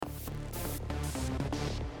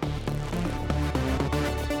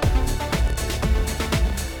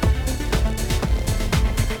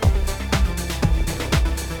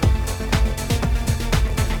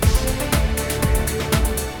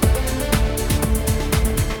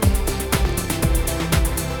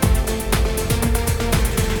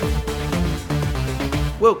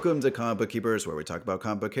Welcome to Comic Book Keepers, where we talk about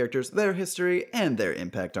comic book characters, their history, and their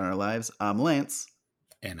impact on our lives. I'm Lance.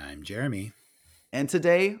 And I'm Jeremy. And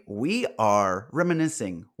today we are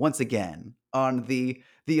reminiscing once again on the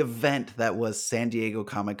event that was San Diego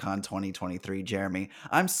Comic-Con 2023, Jeremy.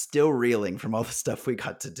 I'm still reeling from all the stuff we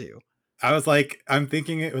got to do. I'm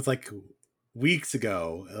thinking it was like weeks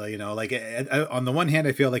ago, on the one hand,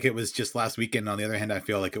 I feel like it was just last weekend. On the other hand, I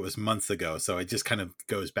feel like it was months ago. So it just kind of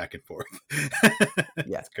goes back and forth.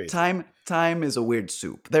 Yeah. It's crazy. Time is a weird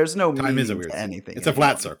soup. There's no Time is a meaning weird to soup. anything. It's a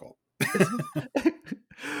flat circle.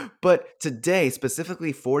 But today,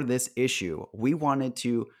 specifically for this issue, we wanted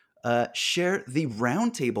to share the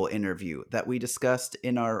Roundtable interview that we discussed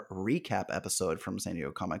in our recap episode from San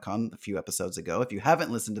Diego Comic-Con a few episodes ago. If you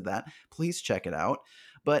haven't listened to that, please check it out.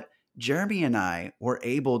 But Jeremy and I were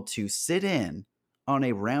able to sit in on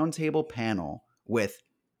a Roundtable panel with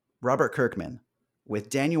Robert Kirkman, with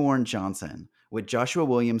Daniel Warren Johnson, with Joshua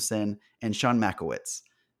Williamson, and Sean Mackiewicz.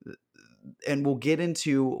 And we'll get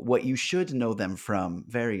into what you should know them from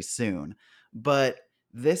very soon. But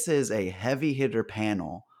this is a heavy hitter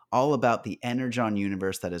panel all about the Energon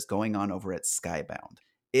universe that is going on over at Skybound.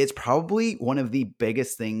 It's probably one of the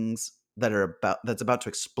biggest things that's about to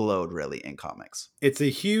explode really in comics. It's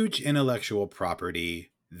a huge intellectual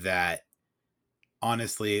property that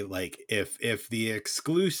honestly, like if the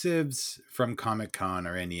exclusives from Comic-Con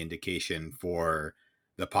are any indication for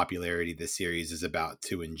the popularity this series is about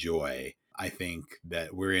to enjoy, I think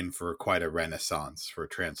that we're in for quite a renaissance for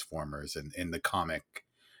Transformers and in the comic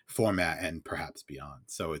format and perhaps beyond.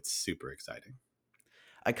 So it's super exciting.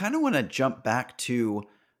 I kind of want to jump back to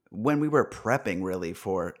when we were prepping really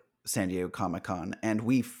for San Diego Comic-Con, and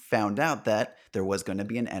we found out that there was going to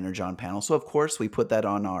be an Energon panel. So of course we put that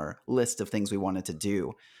on our list of things we wanted to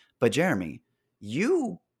do. But Jeremy,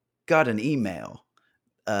 you got an email.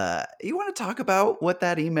 You want to talk about what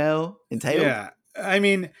that email entailed? Yeah. I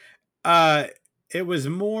mean, it was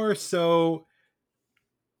more so,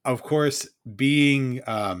 of course, being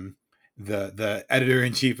the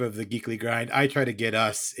editor-in-chief of the Geekly Grind, I try to get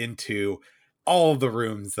us into all the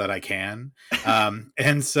rooms that I can.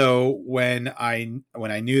 And so when I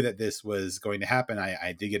knew that this was going to happen,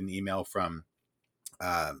 I did get an email from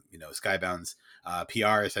Skybound's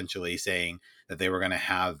PR essentially saying that they were going to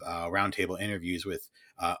have roundtable interviews with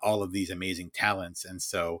all of these amazing talents. And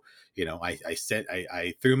so,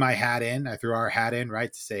 I threw my hat in, I threw our hat in,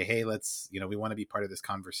 right, to say, hey, let's, we want to be part of this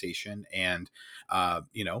conversation. And,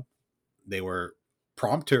 they were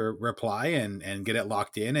prompt to reply and get it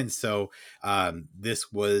locked in. And so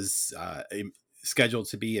this was scheduled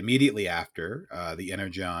to be immediately after the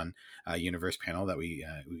Energon universe panel that we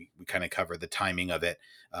kind of covered the timing of it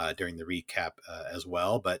during the recap as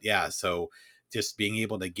well. But yeah, so just being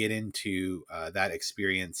able to get into that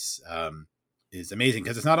experience is amazing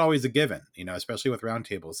because it's not always a given, especially with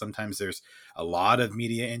roundtables. Sometimes there's a lot of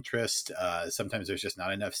media interest. Sometimes there's just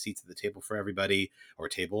not enough seats at the table for everybody or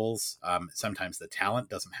tables. Sometimes the talent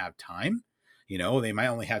doesn't have time. They might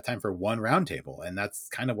only have time for one roundtable, and that's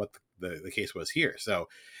kind of what the case was here. So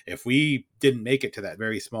if we didn't make it to that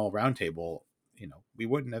very small roundtable, we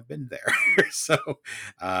wouldn't have been there. So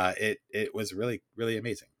it was really, really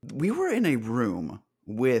amazing. We were in a room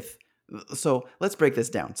with, so let's break this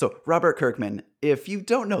down. So Robert Kirkman, if you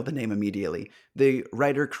don't know the name immediately, the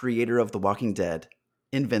writer, creator of The Walking Dead,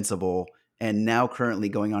 Invincible, and now currently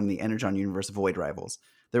going on in the Energon universe, Void Rivals.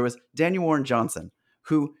 There was Daniel Warren Johnson,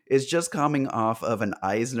 who is just coming off of an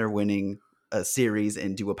Eisner-winning series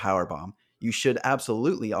in Do a Powerbomb. You should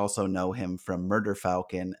absolutely also know him from Murder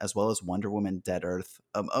Falcon, as well as Wonder Woman Dead Earth,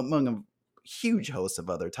 among a huge host of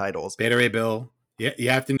other titles. Beta Ray Bill. Yeah, you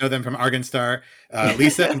have to know them from Argon Star.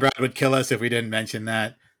 Lisa and Brad would kill us if we didn't mention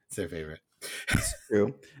that. It's their favorite. That's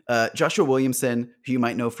true. Joshua Williamson, who you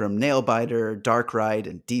might know from Nailbiter, Dark Ride,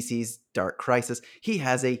 and DC's Dark Crisis. He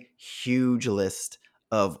has a huge list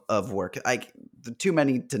of work. Too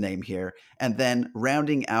many to name here. And then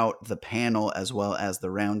rounding out the panel as well as the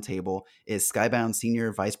roundtable is Skybound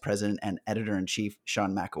Senior Vice President and Editor-in-Chief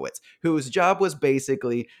Sean Mackiewicz, whose job was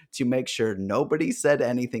basically to make sure nobody said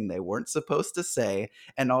anything they weren't supposed to say,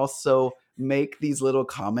 and also make these little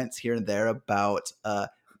comments here and there about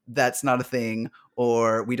that's not a thing,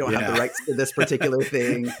 or we don't have the rights to this particular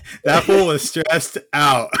thing. That fool was stressed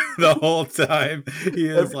out the whole time. He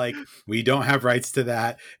was like, we don't have rights to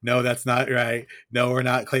that. No, that's not right. No, we're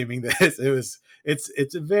not claiming this.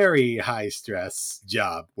 it's a very high stress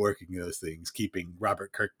job working those things, keeping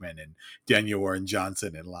Robert Kirkman and Daniel Warren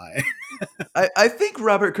Johnson in line. I think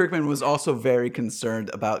Robert Kirkman was also very concerned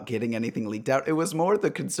about getting anything leaked out. It was more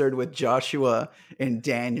the concern with Joshua and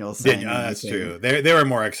Daniel saying That's anything. true. They were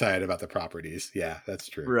more excited about the properties. Yeah, that's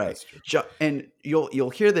true. Right. That's true. And you'll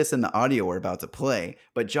hear this in the audio we're about to play,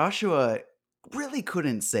 but Joshua really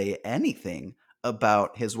couldn't say anything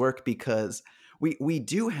about his work because we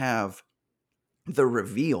do have the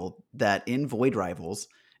reveal that in Void Rivals,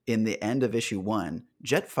 in the end of issue 1,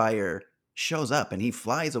 Jetfire shows up and he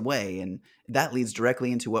flies away, and that leads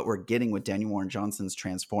directly into what we're getting with Daniel Warren Johnson's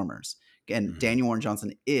Transformers. And Mhm. Daniel Warren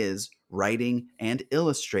Johnson is writing and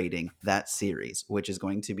illustrating that series, which is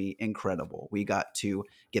going to be incredible. We got to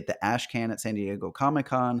get the ash can at San Diego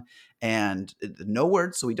Comic-Con, and no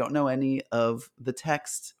words, so we don't know any of the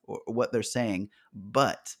text or what they're saying,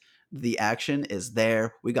 but the action is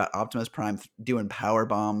there. We got Optimus Prime doing power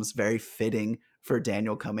bombs, very fitting for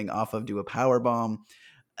Daniel coming off of do a power bomb.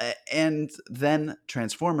 And then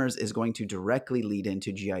Transformers is going to directly lead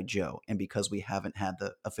into G.I. Joe. And because we haven't had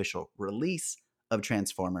the official release of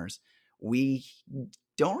Transformers, we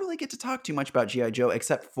don't really get to talk too much about G.I. Joe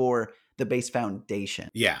except for the base foundation.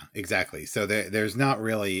 Yeah, exactly. So there's not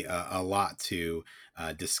really a lot to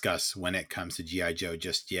discuss when it comes to GI Joe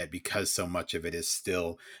just yet, because so much of it is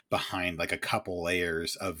still behind like a couple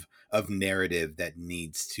layers of narrative that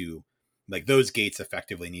needs to, like, those gates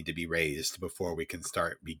effectively need to be raised before we can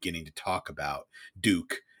start beginning to talk about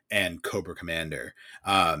Duke and Cobra Commander.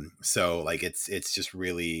 So like it's just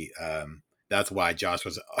really that's why Josh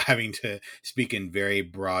was having to speak in very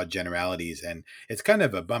broad generalities, and it's kind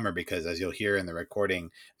of a bummer because, as you'll hear in the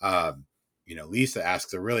recording, Lisa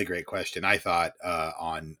asks a really great question, I thought,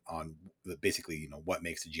 on basically, what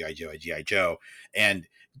makes a GI Joe a GI Joe, and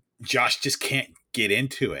Josh just can't get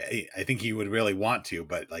into it. I think he would really want to,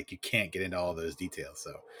 but like you can't get into all those details.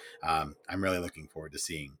 So I'm really looking forward to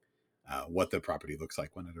seeing what the property looks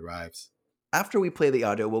like when it arrives. After we play the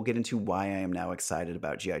audio, we'll get into why I am now excited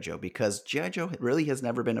about G.I. Joe, because G.I. Joe really has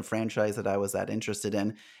never been a franchise that I was that interested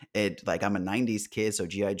in. I'm a 90s kid, so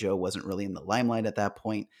G.I. Joe wasn't really in the limelight at that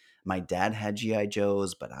point. My dad had G.I.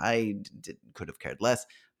 Joes, but could have cared less.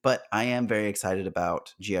 But I am very excited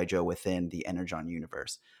about G.I. Joe within the Energon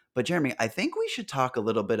universe. But Jeremy, I think we should talk a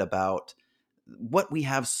little bit about what we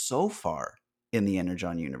have so far in the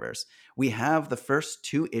Energon universe. We have the first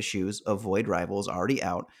 2 issues of Void Rivals already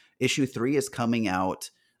out. Issue 3 is coming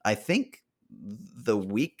out, I think, the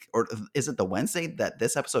week, or is it the Wednesday that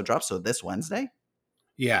this episode drops? So this Wednesday?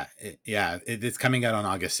 Yeah, it's coming out on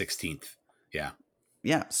August 16th. Yeah.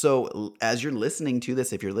 Yeah. So as you're listening to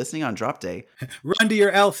this, if you're listening on drop day, Run to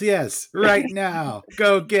your LCS right now.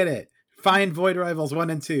 Go get it. Find Void Rivals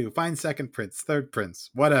 1 and 2. Find second prints, third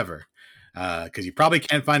prints, whatever. Because you probably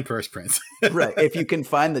can't find first prints. right? If you can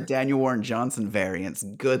find the Daniel Warren Johnson variants,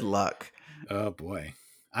 good luck. Oh boy,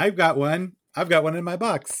 I've got one. I've got one in my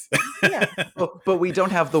box. Yeah, but we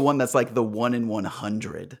don't have the one that's like the 1 in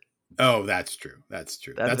 100. Oh, that's true. That's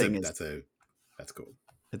true. That thing is That's cool.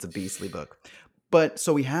 It's a beastly book. But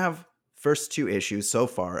so we have first 2 issues so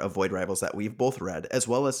far of Void Rivals that we've both read, as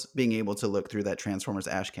well as being able to look through that Transformers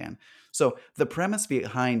ash can. So the premise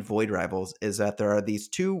behind Void Rivals is that there are these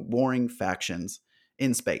 2 warring factions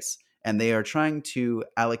in space, and they are trying to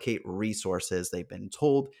allocate resources. They've been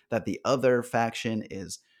told that the other faction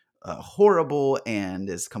is horrible and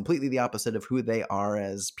is completely the opposite of who they are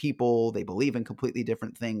as people. They believe in completely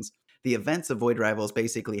different things. The events of Void Rivals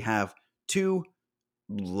basically have 2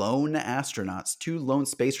 lone astronauts, 2 lone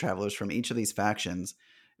space travelers from each of these factions,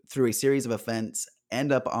 through a series of events,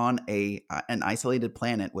 end up on an isolated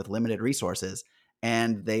planet with limited resources,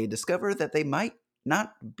 and they discover that they might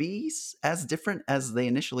not be as different as they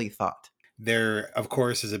initially thought. There, of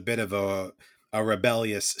course, is a bit of a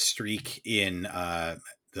rebellious streak in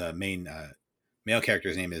the main male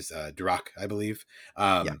character's name is Durak, I believe.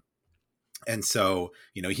 Yeah. And so,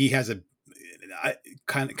 he has a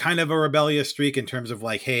kind of a rebellious streak in terms of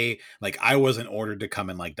like, hey, like I wasn't ordered to come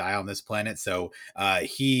and like die on this planet. So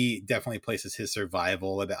he definitely places his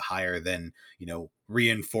survival a bit higher than,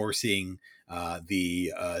 reinforcing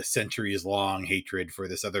the centuries long hatred for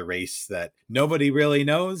this other race that nobody really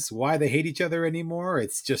knows why they hate each other anymore.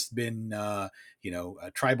 It's just been,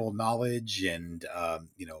 tribal knowledge and,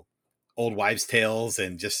 old wives' tales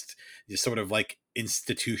and just sort of like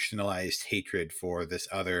institutionalized hatred for this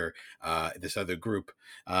other group,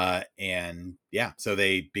 and yeah, so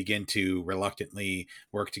they begin to reluctantly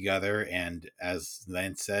work together, and as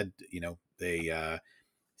Lance said, they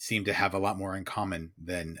seem to have a lot more in common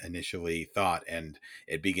than initially thought, and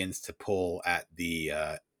it begins to pull at the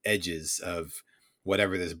edges of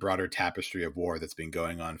whatever this broader tapestry of war that's been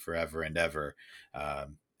going on forever and ever.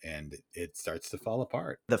 And it starts to fall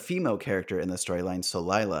apart. The female character in the storyline,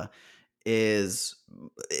 Solila, is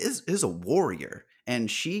is a warrior, and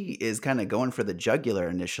she is kind of going for the jugular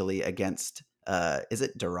initially against is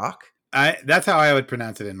it Durak? That's how I would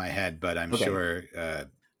pronounce it in my head, but I'm Okay. sure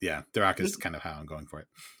yeah, Durak is kind of how I'm going for it.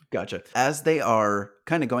 Gotcha. As they are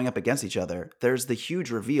kind of going up against each other, there's the huge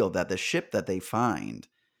reveal that the ship that they find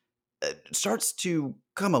starts to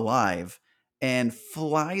come alive and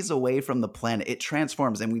flies away from the planet. It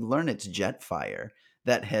transforms, and we learn it's Jetfire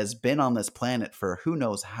that has been on this planet for who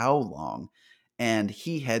knows how long, and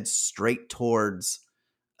he heads straight towards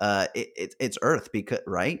it's Earth,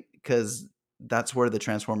 because that's where the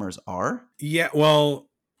Transformers are. Yeah, well,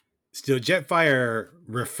 still, Jetfire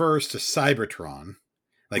refers to Cybertron.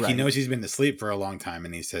 Like, he Right. knows he's been asleep for a long time,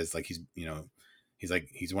 and he says, like,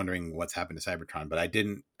 he's wondering what's happened to Cybertron. But I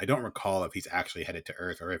don't recall if he's actually headed to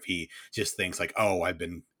Earth, or if he just thinks like, oh, I've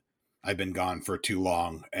been gone for too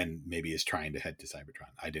long, and maybe is trying to head to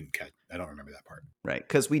Cybertron. I don't remember that part. Right,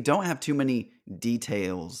 because we don't have too many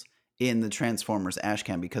details in the Transformers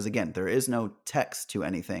ashcan, because again, there is no text to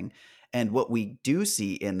anything. And what we do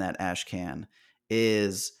see in that ashcan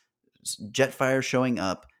is Jetfire showing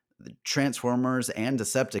up. The Transformers and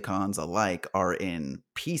Decepticons alike are in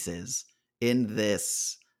pieces in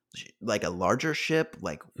this, like a larger ship,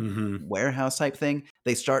 like warehouse type thing.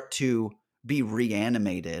 They start to be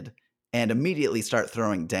reanimated and immediately start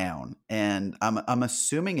throwing down. And I'm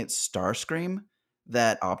assuming it's Starscream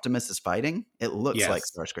that Optimus is fighting. It looks like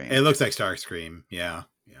Yes, Starscream. it looks like Starscream. Yeah.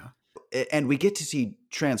 And we get to see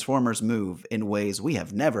Transformers move in ways we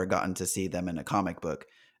have never gotten to see them in a comic book,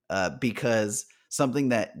 because something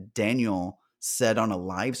that Daniel said on a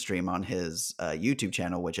live stream on his YouTube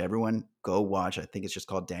channel, which everyone go watch. I think it's just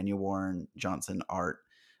called Daniel Warren Johnson Art,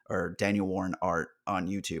 or Daniel Warren Art on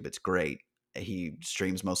YouTube. It's great. He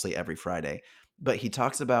streams mostly every Friday, but he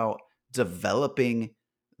talks about developing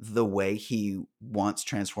the way he wants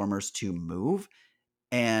Transformers to move.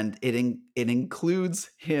 And it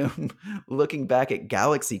includes him looking back at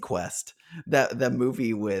Galaxy Quest, that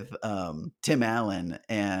movie with Tim Allen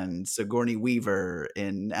and Sigourney Weaver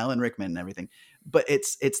and Alan Rickman and everything. But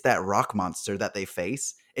it's that rock monster that they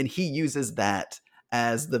face, and he uses that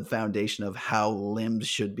as the foundation of how limbs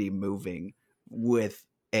should be moving with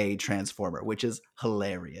a Transformer, which is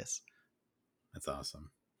hilarious. That's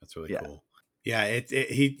awesome. That's really Yeah. cool. Yeah,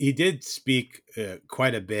 he did speak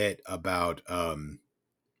quite a bit about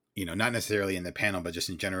not necessarily in the panel, but just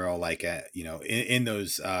in general, like in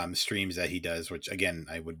those streams that he does, which again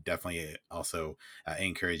I would definitely also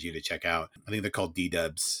encourage you to check out. I think they're called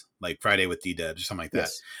D-Dubs, like Friday with D-Dubs or something like that.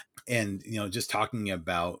 Yes. And just talking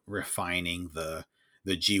about refining the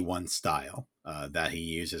G1 style that he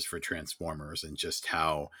uses for Transformers, and just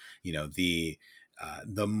how the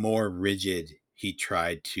more rigid he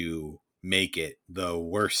tried to make it, the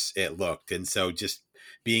worse it looked. And so just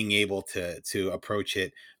being able to approach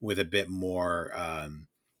it with a bit more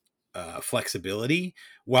flexibility,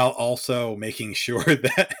 while also making sure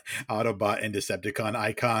that Autobot and Decepticon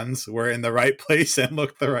icons were in the right place and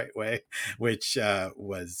looked the right way, which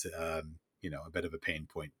was a bit of a pain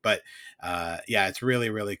point. But yeah, it's really,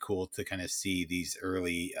 really cool to kind of see these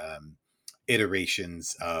early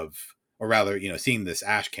iterations of, or rather, seeing this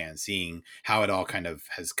ashcan, seeing how it all kind of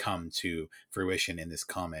has come to fruition in this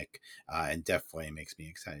comic, and definitely makes me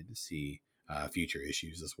excited to see future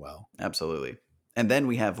issues as well. Absolutely. And then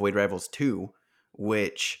we have Void Rivals 2,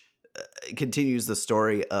 which continues the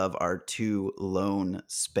story of our two lone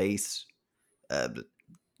space. I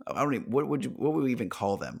don't even, what would we even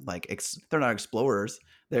call them? Like, they're not explorers.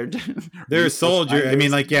 They're soldiers. I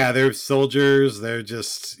mean, like, yeah, they're soldiers. They're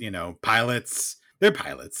just pilots. They're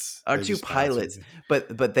pilots. Our They're two just pilots.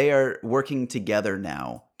 but they are working together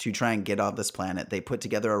now to try and get off this planet. They put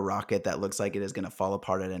together a rocket that looks like it is going to fall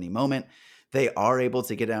apart at any moment. They are able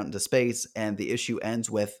to get out into space, and the issue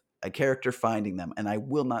ends with a character finding them. And I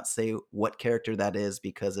will not say what character that is,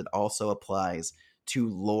 because it also applies to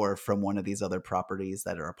lore from one of these other properties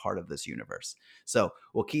that are a part of this universe. So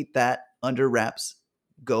we'll keep that under wraps.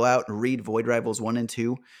 Go out and read Void Rivals 1 and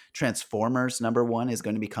 2. Transformers #1 is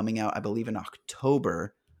going to be coming out, I believe, in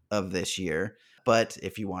October of this year. But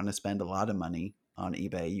if you want to spend a lot of money on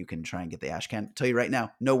eBay, you can try and get the ashcan. I'll tell you right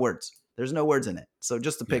now, no words. There's no words in it. So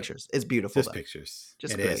just the pictures. It's beautiful. Just pictures.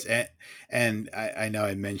 Just it great. is. And I know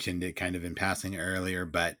I mentioned it kind of in passing earlier,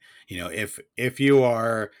 but if you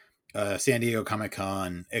are a San Diego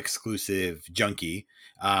Comic-Con exclusive junkie,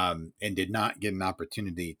 and did not get an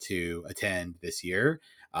opportunity to attend this year,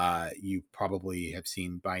 you probably have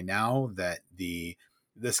seen by now that the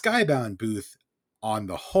Skybound booth on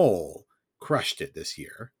the whole, crushed it this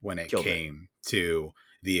year when it Killed came to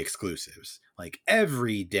the exclusives. Like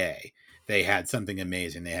every day they had something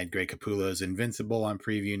amazing. They had Greg Capullo's Invincible on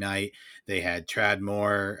preview night. They had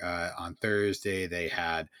Tradmore on Thursday. They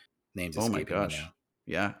had names Oh my escaping me gosh. now.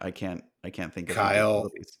 Yeah, I can't think of Kyle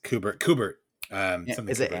Kubert.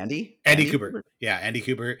 Is it Andy? Andy Kubert. Yeah, Andy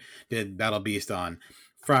Kubert did Battle Beast on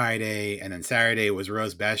Friday, and then Saturday was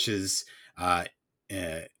Rose Besh's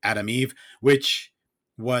Adam Eve, which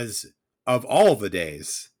was, of all the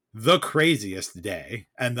days, the craziest day,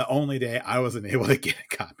 and the only day I wasn't able to get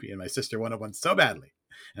a copy, and my sister wanted one so badly,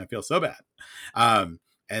 and I feel so bad.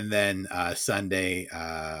 And then Sunday,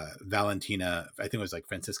 Valentina, I think it was like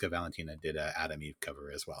Francisca Valentina, did a Adam Eve cover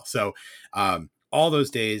as well. So all those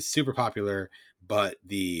days, super popular, but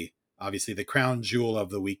obviously the crown jewel of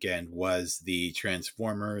the weekend was the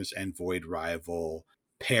Transformers and Void Rival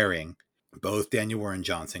pairing, both Daniel Warren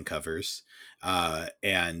Johnson covers.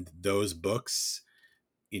 And those books,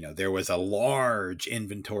 there was a large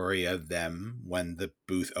inventory of them when the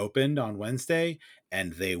booth opened on Wednesday,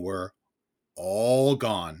 and they were all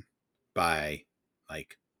gone by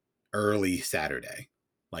like early Saturday,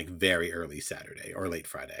 like very early Saturday or late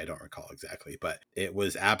Friday. I don't recall exactly, but it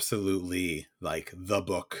was absolutely like the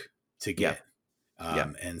book to get.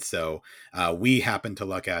 And so we happened to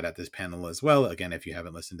luck out at this panel as well. Again, if you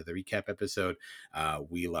haven't listened to the recap episode,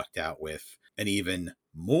 we lucked out with an even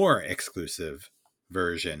more exclusive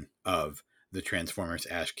version of the Transformers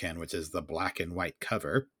Ashcan, which is the black and white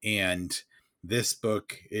cover. And this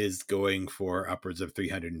book is going for upwards of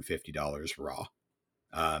 $350 raw.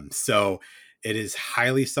 So it is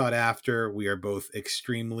highly sought after. We are both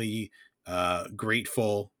extremely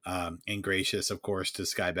grateful and gracious, of course, to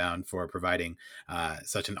Skybound for providing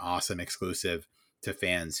such an awesome exclusive to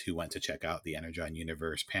fans who went to check out the Energon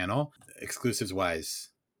Universe panel. Exclusives wise,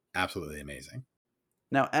 absolutely amazing.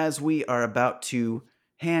 Now, as we are about to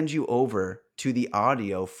hand you over to the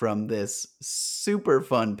audio from this super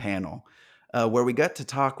fun panel, where we got to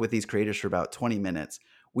talk with these creators for about 20 minutes,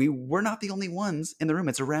 we were not the only ones in the room.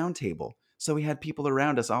 It's a round table. So we had people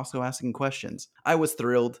around us also asking questions. I was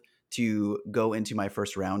thrilled to go into my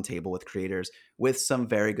first round table with creators with some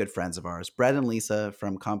very good friends of ours. Brett and Lisa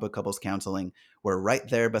from Comic Book Couples Counseling were right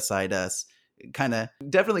there beside us, kind of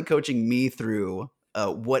definitely coaching me through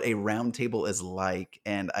what a round table is like.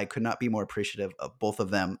 And I could not be more appreciative of both of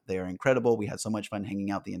them. They are incredible. We had so much fun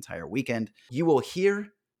hanging out the entire weekend. You will hear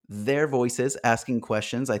their voices asking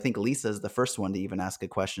questions. I think Lisa's the first one to even ask a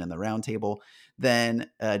question in the roundtable. Then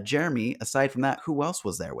Jeremy, aside from that, who else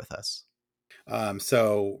was there with us?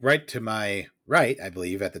 So right to my right, I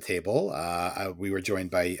believe, at the table, we were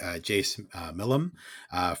joined by Jace Millam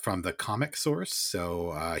from the Comic Source.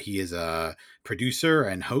 So he is a producer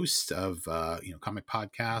and host of comic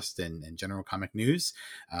podcast and general comic news,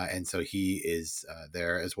 and so he is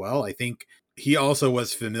there as well. I think he also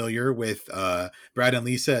was familiar with Brad and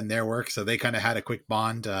Lisa and their work, so they kind of had a quick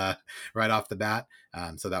bond right off the bat.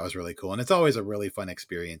 So that was really cool. And it's always a really fun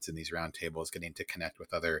experience in these roundtables, getting to connect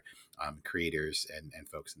with other creators and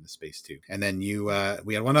folks in the space too. And then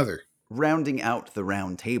we had one other. Rounding out the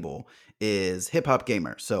round table is Hip Hop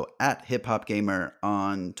Gamer. So at Hip Hop Gamer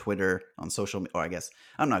on Twitter, on social, or I guess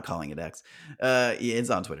I'm not calling it X. It's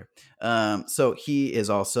on Twitter. So he is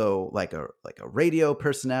also like a radio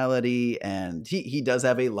personality, and he does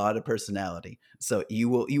have a lot of personality. So you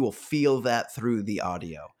will feel that through the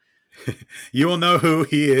audio. You will know who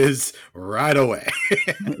he is right away.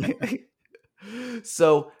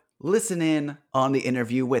 So listen in on the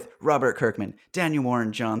interview with Robert Kirkman, Daniel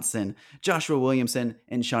Warren Johnson, Joshua Williamson,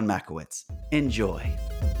 and Sean Mackiewicz. Enjoy.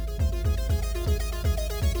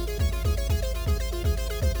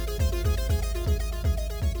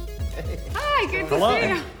 Hi, good to see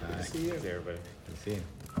you. Good to see you, everybody. Good to see you.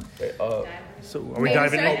 So are we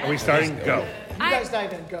diving in? Are we starting? Go. You guys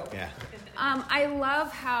dive in, go. Yeah. I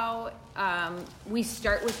love how we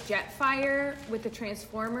start with Jetfire with the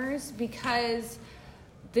Transformers, because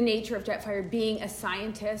the nature of Jetfire being a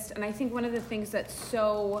scientist, and I think one of the things that's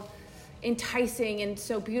so enticing and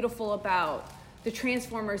so beautiful about the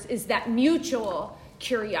Transformers is that mutual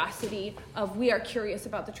curiosity of we are curious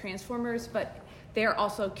about the Transformers, but they're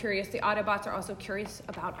also curious, the Autobots are also curious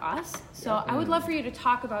about us. So I would love for you to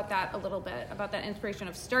talk about that a little bit, about that inspiration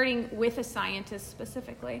of starting with a scientist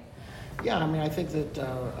specifically. Yeah, I mean, I think that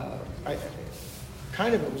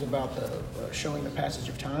kind of it was about showing the passage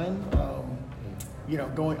of time.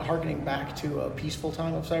 Harkening back to a peaceful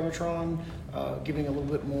time of Cybertron, giving a little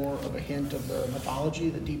bit more of a hint of the mythology,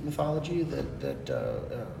 the deep mythology that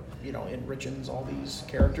enriches all these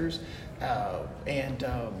characters, and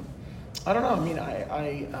I don't know. I mean,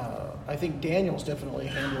 I think Daniel's definitely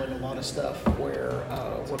handling a lot of stuff where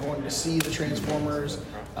we're going to see the Transformers,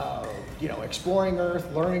 exploring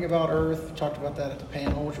Earth, learning about Earth. We talked about that at the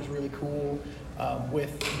panel, which was really cool.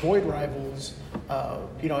 With Void Rivals,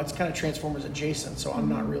 it's kind of Transformers adjacent, so I'm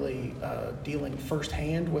not really dealing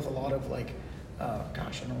firsthand with a lot of like. I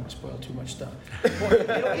don't want to spoil too much stuff. It'll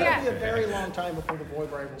be a very long time before the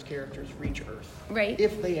Void Rivals characters reach Earth, right?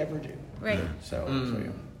 If they ever do, right? So yeah.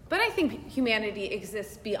 But I think humanity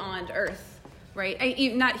exists beyond Earth, right?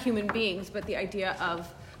 Not human beings, but the idea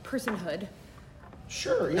of personhood.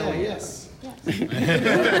 Sure, yes.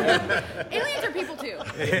 Aliens are people too.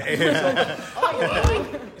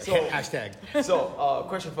 So Hashtag. So,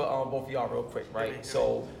 question for both of y'all real quick, right?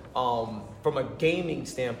 So, from a gaming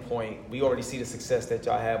standpoint, we already see the success that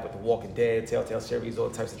y'all have with the Walking Dead, Telltale series, all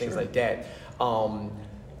types of things like that.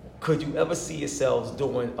 Could you ever see yourselves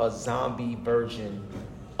doing a zombie version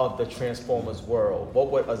of the Transformers world? What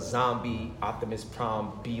would a zombie Optimus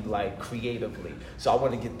Prime be like creatively? So I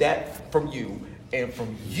want to get that from you, and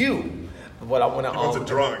from you, what I want to. It's a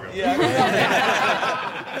drawing. Yeah.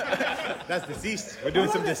 That's deceased. We're doing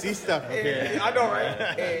some deceased stuff here. I know,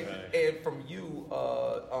 right? And from you,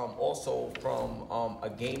 also from a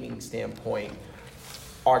gaming standpoint,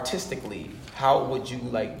 artistically, how would you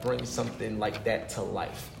like bring something like that to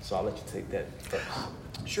life? So I'll let you take that first.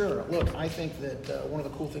 Sure. Look, I think that one of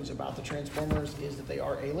the cool things about the Transformers is that they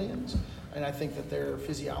are aliens, and I think that their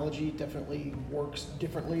physiology definitely works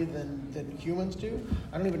differently than humans do.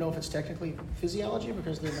 I don't even know if it's technically physiology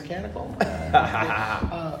because they're mechanical.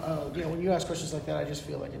 When you ask questions like that, I just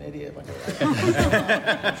feel like an idiot.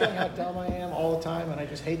 I'm showing how dumb I am all the time, and I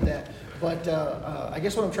just hate that. But I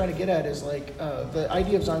guess what I'm trying to get at is like the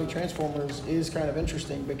idea of zombie Transformers is kind of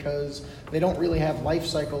interesting because they don't really have life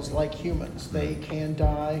cycles like humans. They can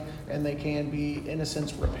die and they can be, in a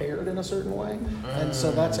sense, repaired in a certain way. And so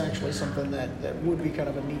that's actually something that would be kind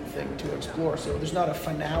of a neat thing to explore. So there's not a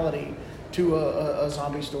finality to a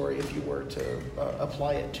zombie story if you were to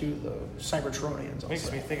apply it to the Cybertronians.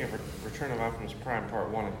 Makes me think of Return of Optimus Prime Part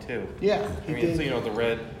 1 and 2. Yeah. I mean, so, the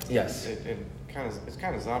red. Yes. It's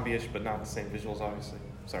kind of zombie-ish, but not the same visuals, obviously.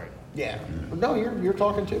 Sorry. Yeah. No, you're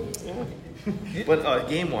talking too. Yeah. But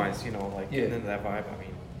game-wise, getting into that vibe. I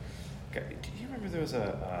mean, do you remember there was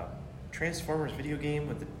a Transformers video game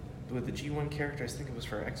with the G1 character? I think it was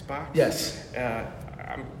for Xbox. Yes.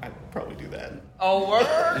 I'd probably do that. Oh, word?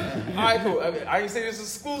 All right, cool. I didn't say it's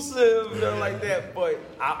exclusive, nothing like that, but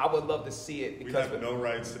I would love to see it because we have no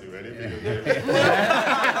rights to do anything.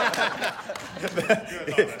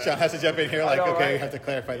 Sean has to jump in here, right? We have to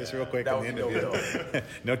clarify this real quick on the interview.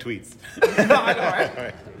 No tweets. I know, right?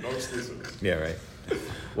 Right. No exclusives. Yeah, right.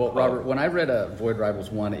 Well, Robert, when I read Void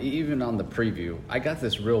Rivals 1, even on the preview, I got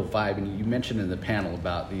this real vibe, and you mentioned in the panel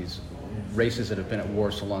about these races that have been at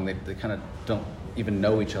war so long, they kind of don't even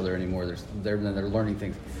know each other anymore. They're learning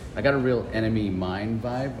things. I got a real Enemy Mine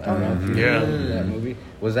vibe. I don't know if you remember that movie.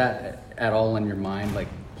 Was that at all in your mind, like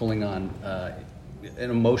pulling on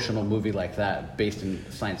an emotional movie like that based in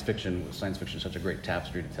science fiction? Science fiction is such a great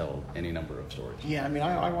tapestry to tell any number of stories. Yeah, I mean,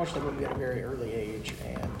 I watched the movie at a very early age,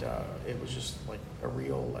 and it was just like a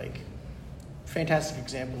real fantastic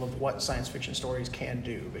example of what science fiction stories can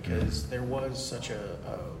do, because there was such a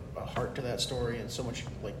heart to that story and so much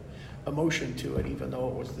emotion to it, even though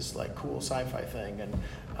it was this cool sci-fi thing. And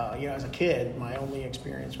as a kid, my only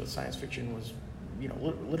experience with science fiction was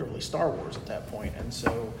literally Star Wars at that point, and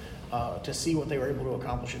so to see what they were able to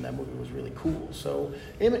accomplish in that movie was really cool. So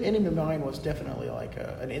Enemy Mine was definitely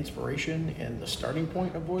an inspiration and the starting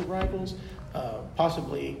point of Void Rivals,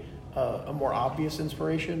 possibly a more obvious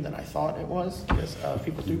inspiration than I thought it was, because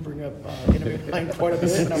people do bring up Enemy Mine quite a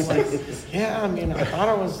bit, and I'm like, yeah, I mean, I thought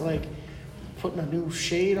I was putting a new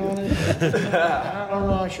shade on it. I don't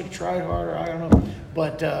know, I should have tried harder, I don't know.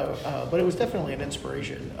 But it was definitely an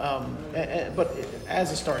inspiration. But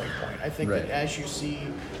as a starting point, I think that as you see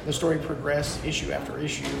the story progress issue after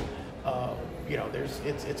issue,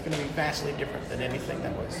 it's going to be vastly different than anything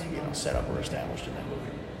that was set up or established in that movie.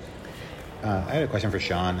 I had a question for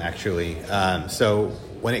Sean, actually. So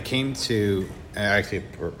when it came to actually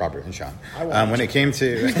Robert and Sean, when it came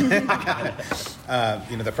to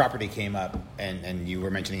the property came up, and you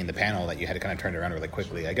were mentioning in the panel that you had to kind of turn it around really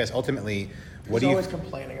quickly. I guess ultimately, He's always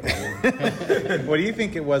complaining about it. What do you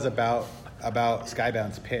think it was about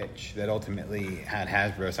Skybound's pitch that ultimately had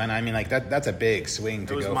Hasbro sign? I mean, that's a big swing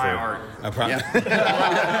to go for. It was my art.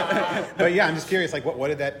 But yeah, I'm just curious, what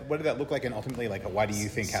did that look like, and ultimately, why do you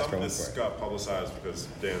think Hasbro went for it? Some of this got publicized because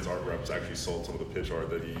Dan's art reps actually sold some of the pitch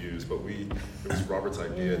art that he used, but it was Robert's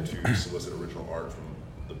idea to solicit original art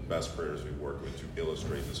from the best creators we work with to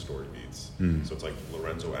illustrate the story beats. So it's like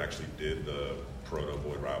Lorenzo actually did the proto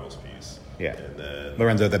Void Rivals piece. Yeah. And then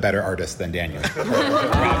Lorenzo, the better artist than Daniel.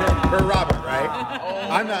 Robert, right?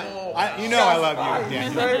 I'm not. I love you,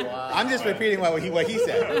 Daniel. I'm just repeating what he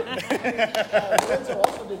said. Lorenzo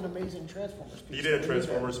also did an amazing Transformers piece. he did a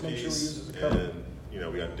Transformers Make sure we use piece, it as a cover.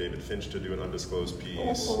 and we got David Finch to do an undisclosed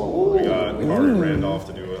piece. We got Carter Randolph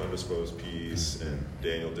to do an undisclosed piece, and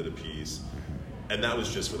Daniel did a piece. And that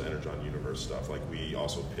was just for the Energon Universe stuff. Like, we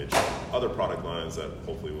also pitched other product lines that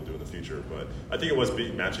hopefully we'll do in the future. But I think it was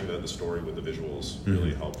matching the story with the visuals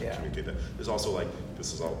really helped communicate that. There's also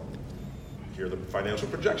this is all, here are the financial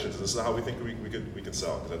projections. This is how we think we could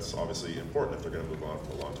sell. Because that's obviously important if they're going to move on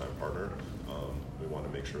from a longtime partner. We want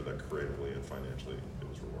to make sure that creatively and financially it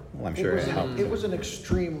was rewarding. Well, I'm sure it helped. It was an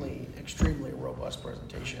extremely robust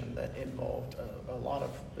presentation that involved a lot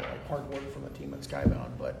of hard work from the team at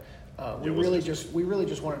Skybound, but we really just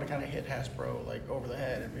wanted to kind of hit Hasbro over the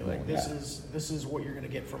head and be like, this is what you're going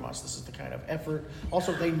to get from us. This is the kind of effort.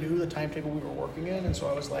 Also, they knew the timetable we were working in, and so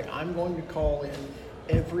I was like, I'm going to call in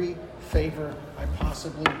every favor I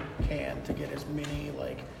possibly can to get as many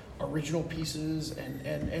original pieces,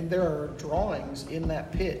 and there are drawings in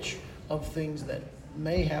that pitch of things that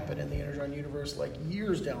may happen in the Energon universe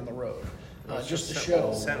years down the road, just to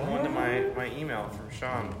show. Sent one to my email from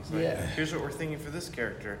Sean. He's like, here's what we're thinking for this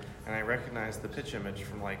character, and I recognized the pitch image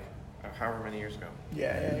from however many years ago.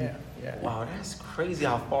 Yeah. Wow, that's crazy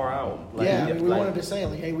how far out. We wanted to say,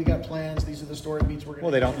 hey, we got plans. These are the story beats we're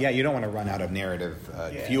going to Well, you don't want to run out of narrative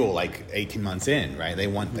fuel 18 months in, right? They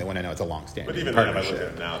want to know it's a long-standing But even then, if I partnership. look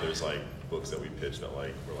at it now, there's books that we pitched that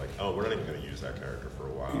we're like, oh, we're not even going to use that character for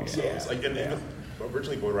a while. So it's even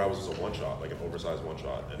originally Void Rivals was a one-shot, an oversized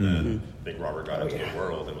one-shot, and then I think Robert got into the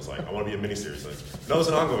world and was like, I want to be a miniseries. No, it's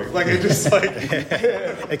an ongoing. It just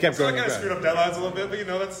it kept going. So I kind of screwed up deadlines a little bit,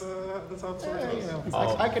 but that's how the story goes.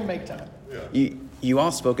 I can make time. Yeah. You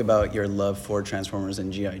all spoke about your love for Transformers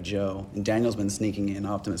and G.I. Joe. And Daniel's been sneaking in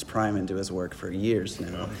Optimus Prime into his work for years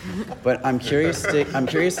now. But I'm curious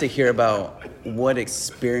to hear about what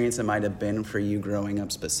experience it might have been for you growing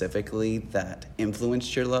up specifically that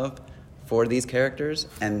influenced your love for these characters,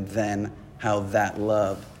 and then how that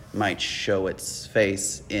love might show its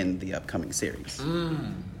face in the upcoming series. That's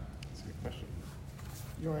a good question.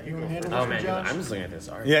 You want to handle this Oh one, man, Josh? I'm just looking at this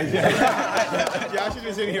art. Yeah. Josh is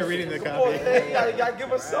just sitting here reading the copy. You gotta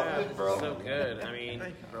give us something, bro. So good. I mean,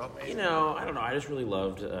 I don't know. I just really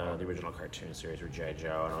loved the original cartoon series for G.I.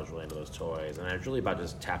 Joe, and I was really into those toys. And I was really about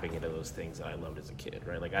just tapping into those things that I loved as a kid,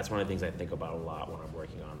 right? That's one of the things I think about a lot when I'm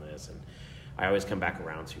working on this. And I always come back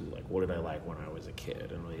around to what did I like when I was a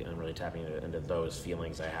kid, and really tapping into those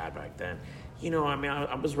feelings I had back then.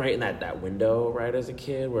 I was right in that window, right, as a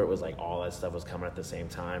kid, where it was all that stuff was coming at the same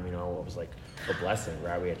time. It was a blessing,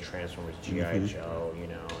 right? We had Transformers, G.I. Joe,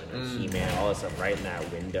 and He-Man, all that stuff right in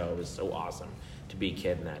that window. It was so awesome to be a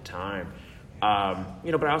kid in that time. But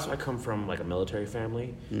I come from a military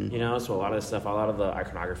family, so a lot of the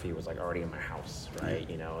iconography was already in my house, right?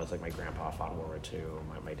 It's my grandpa fought in World War II,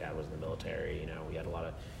 my dad was in the military, we had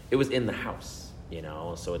it was in the house,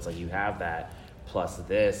 so it's you have that plus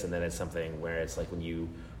this, and then it's something where it's when you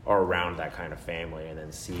are around that kind of family and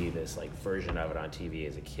then see this version of it on TV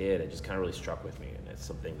as a kid, it just kind of really struck with me. And it's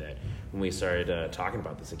something that when we started talking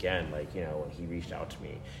about this again, when he reached out to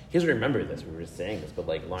me, he doesn't remember this, we were saying this, but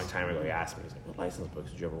a long time ago he asked me, he's what license books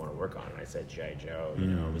did you ever want to work on? And I said G.I. Joe,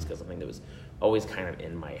 it was because something that was always kind of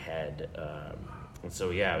in my head. And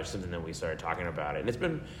so, it was something that we started talking about it. And it's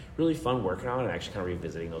been really fun working on it and actually kind of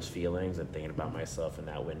revisiting those feelings and thinking about myself in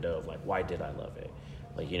that window of why did I love it?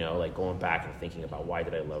 Going back and thinking about why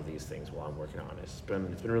did I love these things while I'm working on it. It's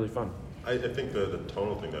been really fun. I think the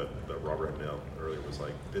tonal thing that Robert had nailed earlier was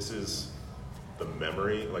this is the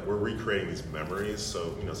memory. We're recreating these memories.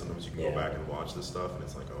 So, sometimes you can go back and watch this stuff and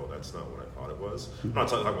it's oh, that's not what I thought it was. I'm not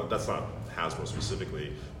talking about, that's not Hasbro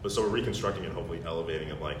specifically, but so we're reconstructing it, hopefully elevating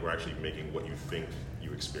it. We're actually making what you think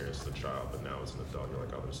you experienced as a child, but now as an adult, you're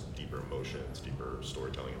oh, there's deeper emotions, deeper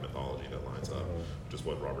storytelling and mythology that lines up. Just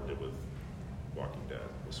what Robert did with Walking Dead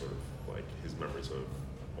was sort of his memories of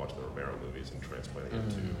watching the Romero movies and transplanting it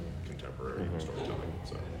to contemporary storytelling.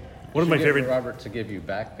 So. One of my favorite. Robert to give you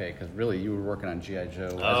back pay because really you were working on G.I.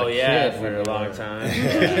 Joe. Oh as a yeah, kid for a long time.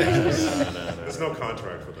 There's no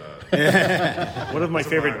contract for that. One of my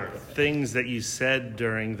favorite things that you said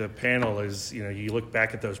during the panel is, you look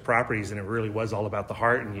back at those properties and it really was all about the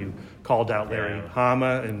heart, and you called out Larry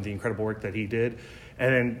Hama and the incredible work that he did.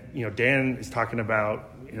 And then, Dan is talking about,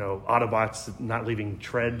 Autobots not leaving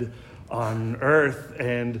tread on Earth,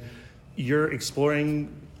 and you're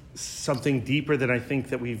exploring something deeper than I think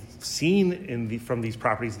that we've seen from these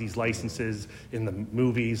properties, these licenses in the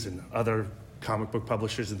movies and other comic book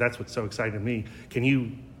publishers, and that's what's so exciting to me. Can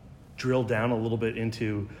you drill down a little bit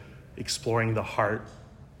into exploring the heart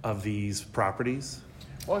of these properties?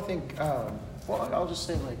 Well, I think, I'll just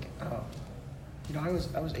say, like, I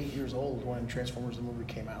was 8 years old when Transformers the movie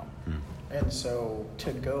came out. And so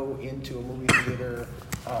to go into a movie theater,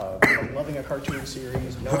 loving a cartoon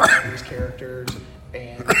series, knowing all these characters,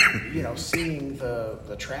 and seeing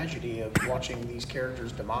the tragedy of watching these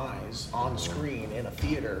characters' demise on screen in a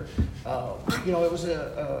theater, it was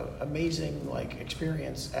a amazing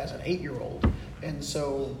experience as an 8-year-old. And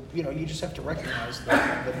so you just have to recognize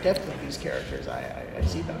the depth of these characters. I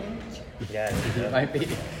see that. Yeah, It might be. I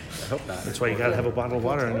hope not. That's why you got to have a bottle of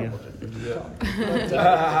water on you.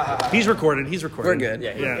 He's recorded. We're good.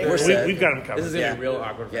 Yeah, We're set. we've got him covered. This is going to be real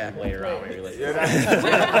awkward for people later on. When you're listening.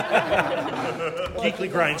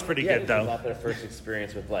 Geekly Grind's pretty good, though. About their first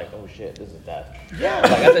experience with oh shit, this is that. Yeah.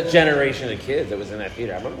 That's a generation of kids that was in that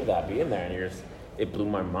theater. I remember that being there, and it blew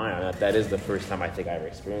my mind. That is the first time I think I ever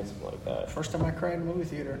experienced something like that. First time I cried in a movie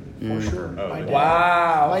theater, for sure. Oh,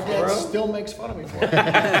 My dad still makes fun of me for it.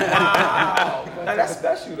 Wow. That's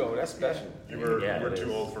special, though. That's special. You were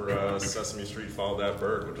too old for Sesame Street Follow That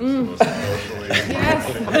Bird, which was the most emotionally...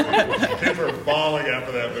 Kids were bawling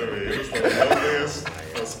after that movie. It was the loveliest...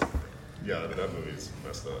 Yeah, that movie's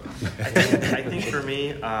messed up. I think for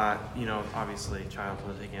me, obviously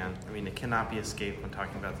childhood again. I mean, it cannot be escaped when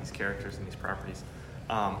talking about these characters and these properties.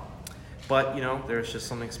 But there's just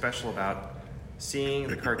something special about seeing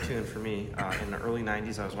the cartoon for me. In the early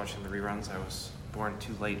 90s, I was watching the reruns. I was born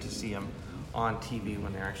too late to see them on TV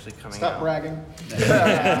when they're actually coming out. Stop bragging.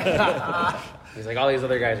 He's like, all these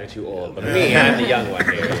other guys are too old, but me, I'm the young one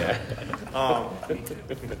here. Yeah. But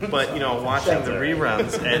watching the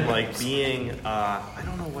reruns and being, I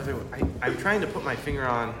don't know whether I'm trying to put my finger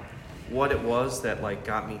on what it was that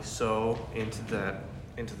got me so into the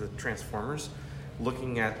Transformers,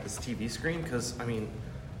 looking at this TV screen, because I've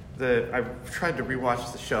tried to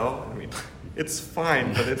rewatch the show. I mean, it's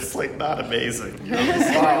fine, but it's not amazing.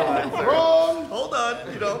 Wrong. Hold on,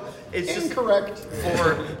 it's just incorrect.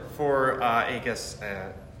 For I guess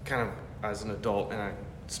kind of as an adult and a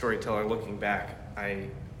storyteller looking back, I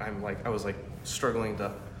was struggling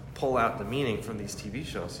to pull out the meaning from these TV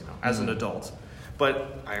shows, as an adult.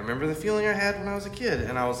 But I remember the feeling I had when I was a kid,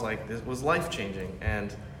 and I was like, this was life changing,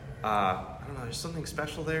 and I don't know, there's something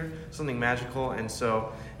special there, something magical, and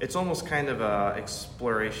so it's almost kind of a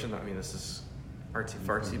exploration. I mean, this is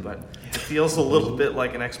artsy-fartsy, but it feels a little bit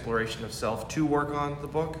like an exploration of self to work on the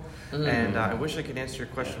book. And I wish I could answer your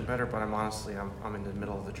question better, but I'm in the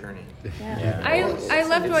middle of the journey. Yeah. I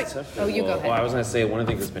loved what... Oh, you go ahead. Well, I was going to say, one of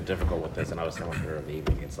the things that's been difficult with this, and I was telling her in the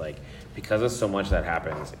evening, it's because of so much that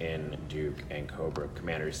happens in Duke and Cobra,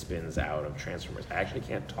 Commander spins out of Transformers. I actually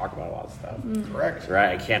can't talk about a lot of stuff. Correct.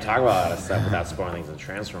 Right? I can't talk about a lot of stuff without spoiling things in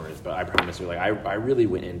Transformers, but I promise you, I really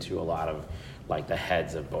went into a lot of the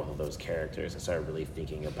heads of both of those characters and started really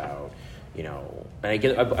thinking about, and I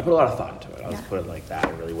put a lot of thought into it. I'll just put it like that.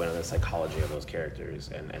 I really went into the psychology of those characters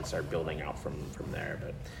and started building out from there.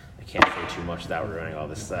 But I can't say too much without ruining all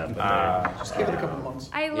this stuff. Just give it a couple of months.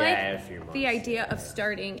 I like the idea of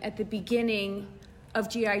starting at the beginning of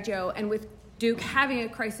G.I. Joe and with Duke having a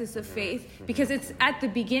crisis of faith, because it's at the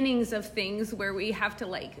beginnings of things where we have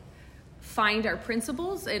to find our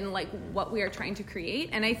principles and what we are trying to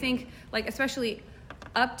create. And I think especially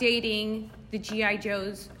updating the G.I.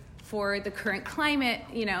 Joes for the current climate,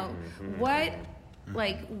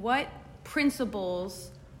 what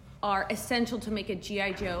principles are essential to make a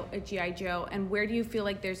G.I. Joe, and where do you feel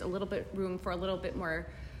like there's a little bit room for a little bit more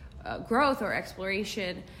growth or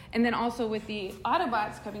exploration? And then also with the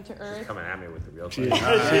Autobots coming to Earth. She's coming at me with the real question. She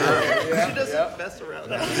doesn't mess around.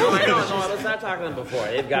 No, I know. Let's not talk to them before.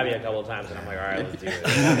 They've got me a couple of times, and I'm like, all right, let's do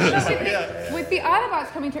this. With the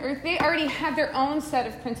Autobots coming to Earth, they already have their own set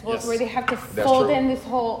of principles where they have to fold in this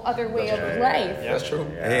whole other way of life. Yeah, that's true.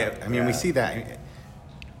 Yeah. We see that.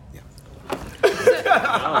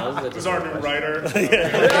 Who's our new writer?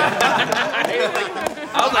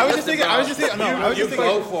 I was just thinking.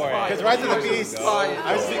 Go for it. Because Rise of the Beast.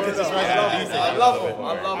 I was thinking because it's Rise of the Beast. I love him. I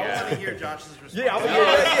want to hear Josh's response. Yeah, I want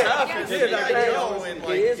to hear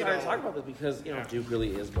It is hard to talk about this because Duke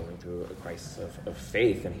really is going through a crisis of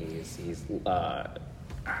faith, and he's all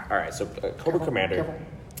right. So Cobra Commander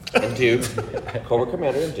and Duke,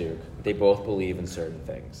 they both believe in certain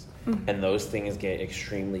things. And those things get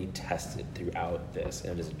extremely tested throughout this,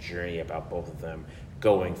 and it is a journey about both of them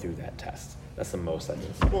going through that test. That's the most I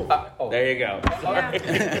can say. There you go.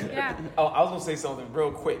 Yeah. Oh, I was gonna say something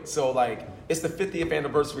real quick. So it's the 50th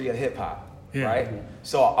anniversary of hip hop, right?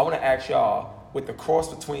 So I want to ask y'all, with the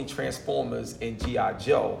cross between Transformers and G.I.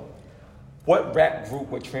 Joe, what rap group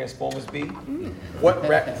would Transformers be? What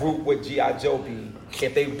rap group would G.I. Joe be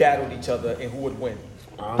if they battled each other, and who would win?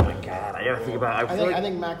 Oh my God, I gotta think about it. I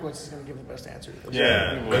think Mackiewicz is going to give the best answer to this.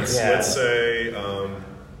 Yeah, let's say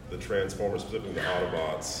the Transformers, specifically the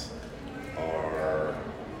Autobots, are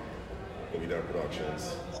Boogie Down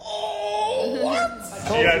Productions. Oh, what?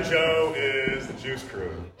 G.I. Joe is the Juice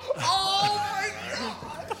Crew. Oh my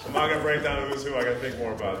God! I'm not gonna break down who's who. I gotta think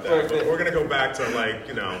more about that. But we're gonna go back to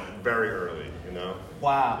very early.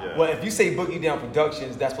 Wow. Yeah. Well, if you say Boogie Down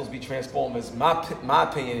Productions, that's supposed to be Transformers. My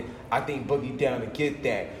opinion, I think Boogie Down to get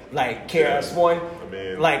that. Like KRS-One.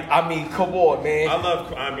 I mean, come on, man.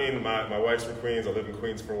 My wife's from Queens. I lived in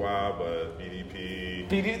Queens for a while, but BDP.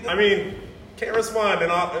 KRS-One in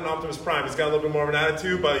Optimus Prime, he's got a little bit more of an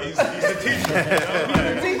attitude, but he's a teacher.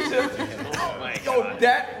 He's a teacher. Oh my God. Yo,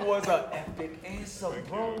 that was an epic answer,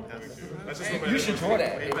 bro. You should draw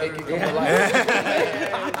that and make it come alive.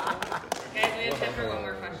 Guys, we have time for one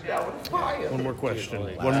more question. One more question.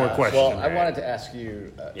 One more question. Well, I wanted to ask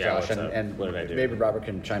you, Josh, and what did I do? maybe Robert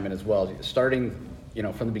can chime in as well. Starting,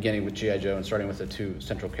 from the beginning with G.I. Joe and starting with the two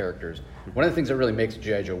central characters, one of the things that really makes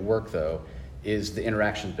G.I. Joe work, though, is the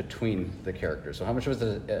interactions between the characters. So how much of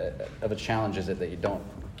a challenge is it that you don't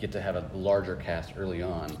get to have a larger cast early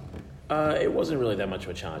on? It wasn't really that much of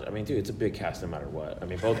a challenge. I mean, dude, it's a big cast no matter what. I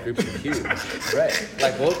mean, both groups are huge. Right.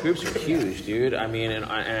 Like, both groups are huge, dude. I mean, and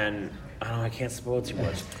I don't know, I can't spoil too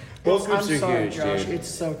much. Both groups are huge, Josh, dude. It's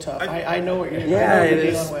so tough. I know what you're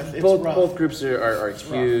dealing with. It's both rough. Both groups are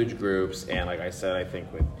huge groups, and like I said, I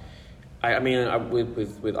think with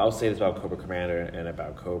I'll say this about Cobra Commander and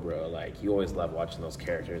about Cobra. Like, you always love watching those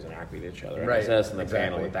characters interact with each other. And I said this in the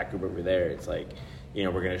panel with that group over there. It's like,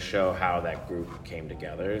 we're going to show how that group came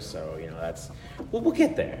together. So, we'll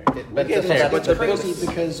get there. We'll get there. It's crazy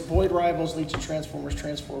because Void Rivals leads to Transformers,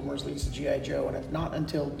 Transformers leads to G.I. Joe, and it's not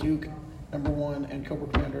until Duke #1 and Cobra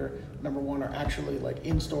Commander #1 are actually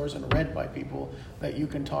in stores and read by people that you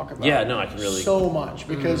can talk about. Yeah, no, I can really so much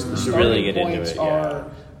because the starting really points are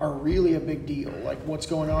really a big deal. Like what's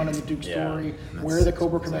going on in the Duke story, where the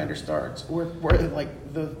Cobra Commander starts, where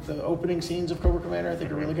the opening scenes of Cobra Commander I think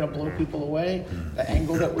are really going to blow people away. The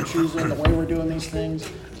angle that we're choosing, the way we're doing these things,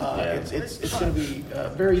 it's going to be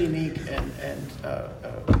very unique and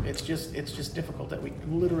it's just difficult that we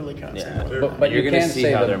literally can't say. But you're going to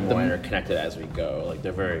see how they're more interconnected as we go. Like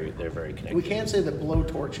they're very connected. We can't say that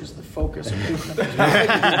Blowtorch is the focus of Duke.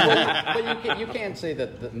 But you can't say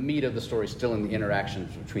that the meat of the story is still in the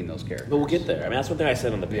interactions between those characters. But we'll get there. I mean, that's one thing I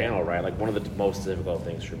said on the panel, right? Like, one of the most difficult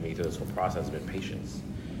things for me through this whole process has been patience.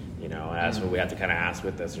 And that's what we have to kind of ask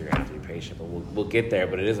with this. You're going to have to be patient. But we'll get there.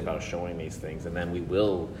 But it is about showing these things. And then we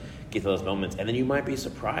will get to those moments. And then you might be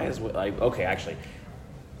surprised.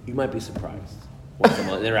 You might be surprised when some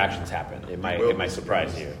interactions happen. It might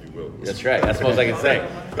surprise you. You will. That's right. That's what I can say.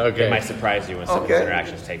 Okay. It might surprise you when some of these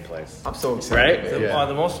interactions take place. I'm so excited. Right?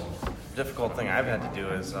 The most difficult thing I've had to do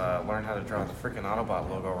is learn how to draw the freaking Autobot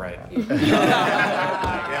logo right.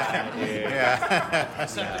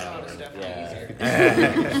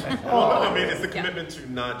 Well, it's the commitment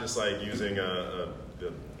to not just using the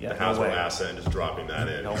Hasbro asset and just dropping that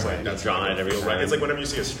in. That's drawing it every time. It's like whenever you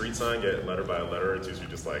see a street sign get letter by letter, it's usually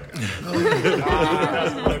just it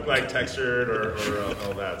doesn't look like textured or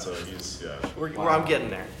all that. So he's I'm getting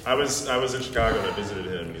there. I was in Chicago and I visited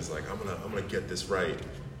him and he's like, I'm gonna get this right.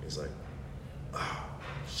 He's like, oh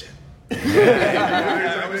shit.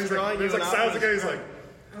 There's sounds again. He's like,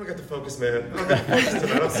 I don't get the focus, man. I don't get the focus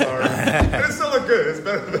tonight. I'm sorry. And it still looked good. It's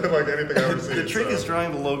better than anything I've ever seen. The trick is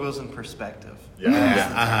drawing the logos in perspective.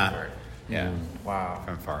 Yeah. Wow.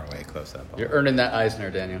 From far away, close up. You're earning that Eisner,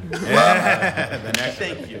 Daniel.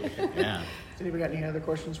 Thank you. Yeah. Anybody got any other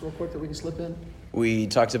questions real quick that we can slip in? We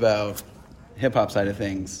talked about hip-hop side of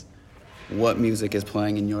things. What music is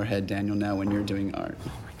playing in your head, Daniel, now when you're doing art?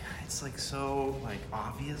 Oh my God, it's so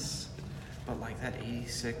obvious, but that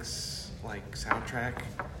 86 soundtrack,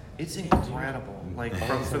 it's incredible.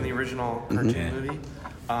 From the original cartoon movie,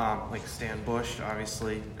 Stan Bush,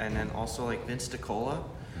 obviously, and then also Vince DiCola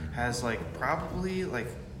has probably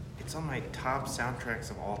it's on my top soundtracks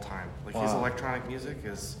of all time. His electronic music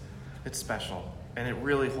it's special and it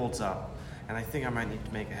really holds up. And I think I might need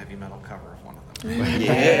to make a heavy metal cover of one of them.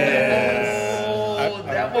 Yes. Oh,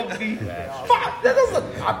 that would be fuck. That doesn't.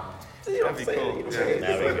 That'd be cool. That'd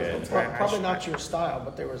be good. Probably not your style,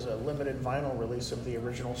 but there was a limited vinyl release of the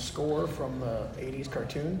original score from the 80s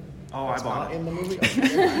cartoon. Oh, I bought it. it. In the movie?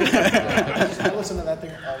 I listen to that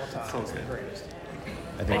thing all the time. It's the greatest.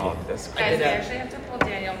 I think. That's Guys, we actually have to pull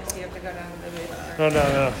Daniel because you have to go down to the booth.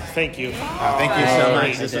 No. Thank you. Thank you so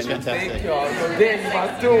much. This is Thank fantastic. y'all. So Daniel,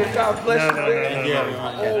 my dude, God bless you, man. Thank you,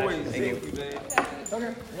 everyone. Always. Thank you, man.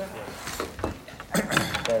 Okay.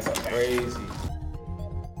 That's crazy.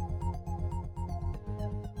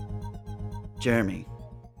 Jeremy,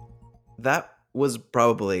 that was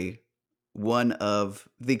probably one of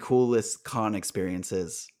the coolest con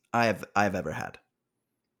experiences I've ever had.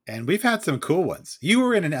 And we've had some cool ones. You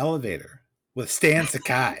were in an elevator with Stan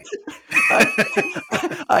Sakai.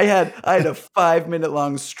 I had a 5-minute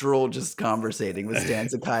long stroll just conversating with Stan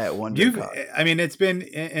Sakai at WonderCon. I mean, it's been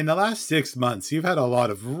in the last 6 months. You've had a lot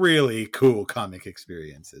of really cool comic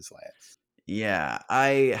experiences, Lance. Yeah,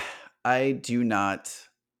 I do not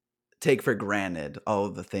take for granted all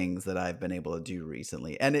of the things that I've been able to do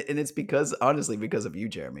recently, and it's because honestly because of you,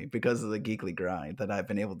 Jeremy, because of the Geekly Grind that I've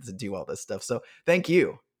been able to do all this stuff. So thank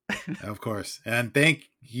you. Of course. And thank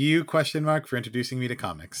you, for introducing me to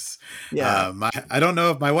comics. Yeah. I don't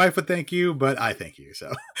know if my wife would thank you, but I thank you.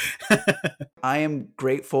 So I am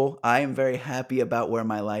grateful. I am very happy about where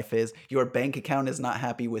my life is. Your bank account is not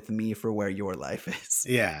happy with me for where your life is.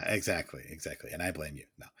 yeah, exactly. And I blame you.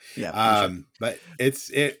 No. Yeah. Sure. But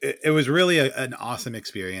it was really an awesome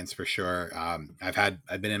experience for sure.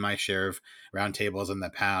 I've been in my share of roundtables in the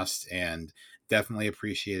past and definitely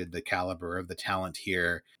appreciated the caliber of the talent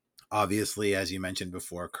here. Obviously, as you mentioned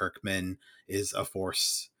before, Kirkman is a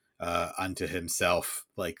force unto himself.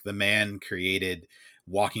 Like, the man created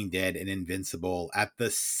Walking Dead and Invincible at the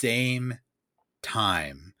same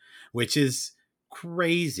time, which is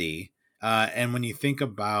crazy. And when you think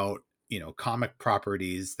about, comic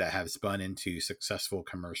properties that have spun into successful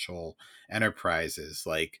commercial enterprises,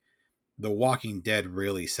 like The Walking Dead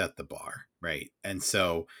really set the bar, right? And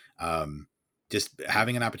so, just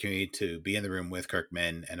having an opportunity to be in the room with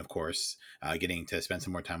Kirkman, and of course, getting to spend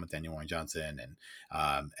some more time with Daniel Warren Johnson,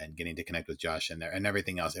 and getting to connect with Josh and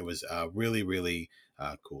everything else, it was a really, really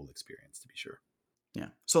cool experience, to be sure. Yeah.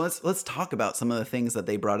 So let's talk about some of the things that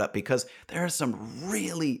they brought up, because there is some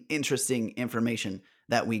really interesting information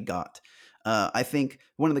that we got. I think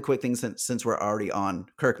one of the quick things, since we're already on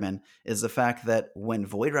Kirkman, is the fact that when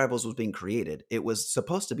Void Rivals was being created, it was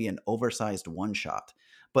supposed to be an oversized one-shot,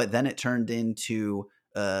 but then it turned into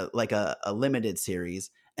like a limited series,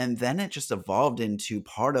 and then it just evolved into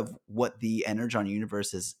part of what the Energon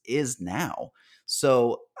universe is now.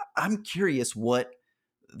 So I'm curious what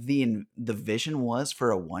the vision was for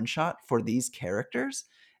a one-shot for these characters,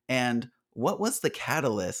 and what was the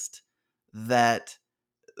catalyst that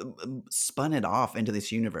spun it off into this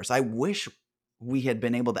universe. I wish we had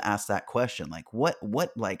been able to ask that question. Like, what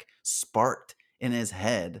like sparked in his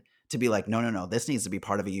head to be like, no, this needs to be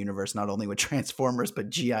part of a universe, not only with Transformers, but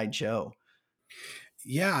G.I. Joe.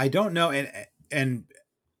 Yeah, I don't know. And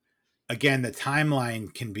again, the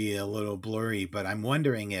timeline can be a little blurry, but I'm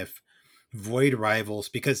wondering if Void Rivals,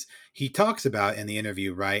 because he talks about in the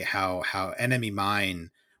interview, right, how Enemy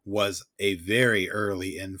Mine was a very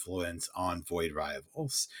early influence on Void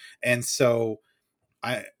Rivals. And so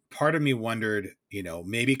part of me wondered,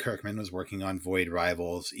 maybe Kirkman was working on Void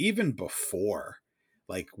Rivals even before,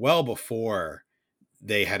 like well before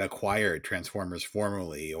they had acquired Transformers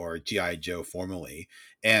formally or G.I. Joe formally.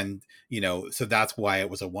 And, so that's why it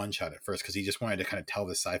was a one shot at first, because he just wanted to kind of tell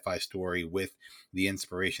the sci-fi story with the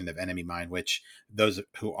inspiration of Enemy Mine, which those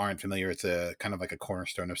who aren't familiar, it's a kind of like a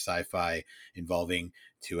cornerstone of sci-fi involving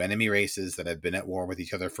two enemy races that have been at war with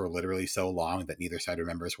each other for literally so long that neither side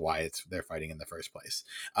remembers why they're fighting in the first place.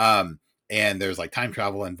 And there's like time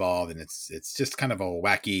travel involved, and it's just kind of a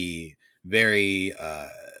wacky, very,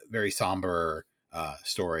 very somber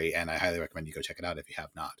story, and I highly recommend you go check it out if you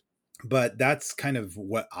have not. But that's kind of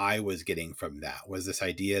what I was getting from that, was this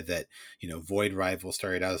idea that, Void Rival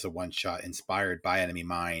started out as a one shot inspired by Enemy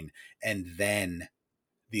Mine, and then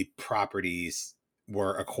the properties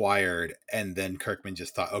were acquired, and then Kirkman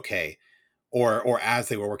just thought, okay, or as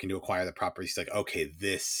they were working to acquire the properties, like, okay,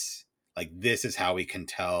 this is how we can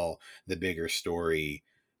tell the bigger story,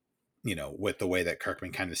 with the way that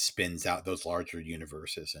Kirkman kind of spins out those larger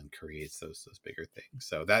universes and creates those bigger things.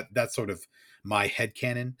 So that's sort of my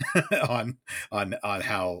headcanon on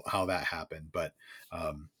how that happened. But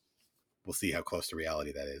we'll see how close to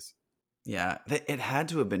reality that is. Yeah, it had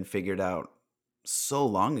to have been figured out so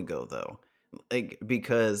long ago, though. Like,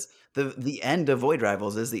 because the end of Void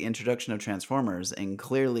Rivals is the introduction of Transformers, and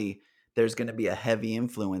clearly there's going to be a heavy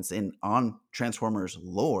influence on Transformers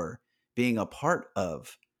lore being a part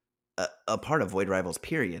of Void Rivals,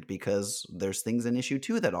 period, because there's things in issue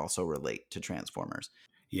 2 that also relate to Transformers.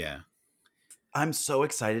 Yeah. I'm so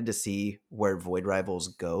excited to see where Void Rivals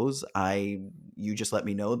goes. You just let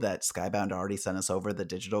me know that Skybound already sent us over the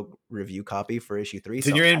digital review copy for issue 3. It's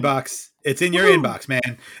in So your inbox. It's in your inbox,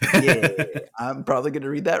 man. Yeah, I'm probably going to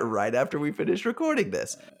read that right after we finish recording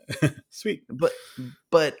this. Sweet.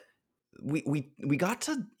 But we got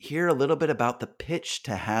to hear a little bit about the pitch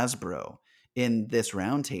to Hasbro in this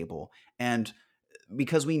roundtable, and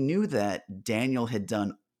because we knew that Daniel had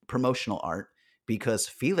done promotional art, because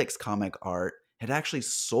Felix comic art had actually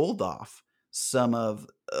sold off some of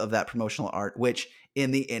that promotional art, which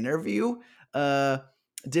in the interview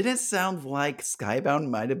didn't sound like Skybound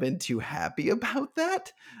might have been too happy about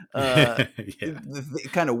that. The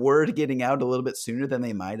kind of word getting out a little bit sooner than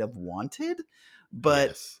they might have wanted.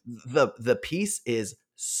 But the piece is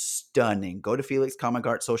stunning. Go to Felix Comic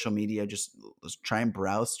Art social media. Just try and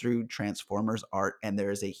browse through Transformers art, and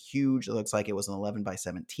there is a huge, it looks like it was an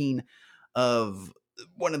 11x17 of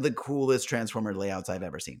one of the coolest Transformer layouts I've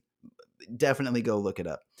ever seen. Definitely go look it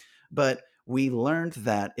up. But we learned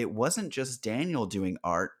that it wasn't just Daniel doing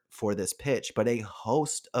art for this pitch, but a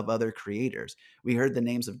host of other creators. We heard the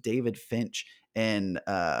names of David Finch and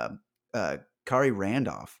Kari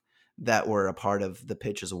Randolph that were a part of the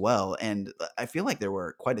pitch as well. And I feel like there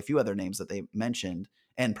were quite a few other names that they mentioned,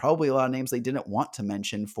 and probably a lot of names they didn't want to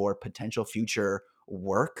mention for potential future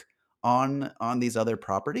work on these other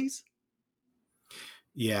properties.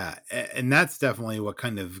 Yeah, and that's definitely what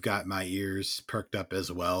kind of got my ears perked up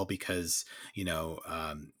as well, because,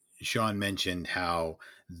 Sean mentioned how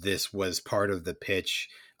this was part of the pitch,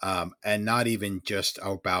 and not even just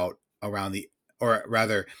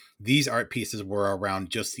these art pieces were around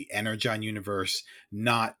just the Energon universe,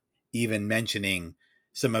 not even mentioning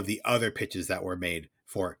some of the other pitches that were made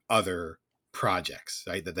for other projects,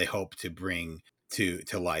 right, that they hope to bring to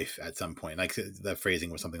life at some point. Like the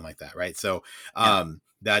phrasing was something like that, right? So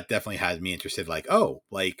that definitely has me interested, like,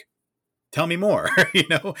 tell me more.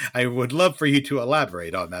 I would love for you to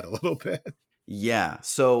elaborate on that a little bit. Yeah,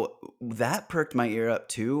 so that perked my ear up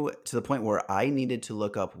too, to the point where I needed to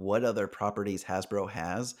look up what other properties Hasbro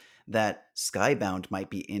has that Skybound might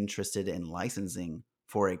be interested in licensing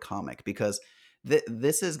for a comic, because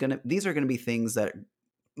these are going to be things that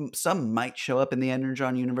some might show up in the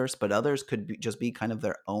Energon universe, but others could just be kind of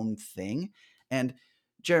their own thing. And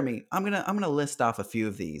Jeremy, I'm gonna list off a few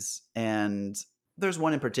of these, and there's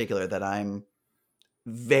one in particular that I'm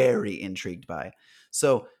very intrigued by.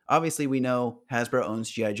 So obviously we know Hasbro owns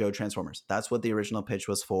G.I. Joe Transformers. That's what the original pitch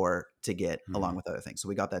was for, to get along with other things. So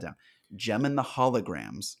we got that down. Gem and the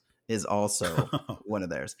Holograms is also one of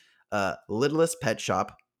theirs. Littlest Pet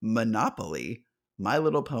Shop, Monopoly, My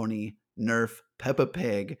Little Pony, Nerf, Peppa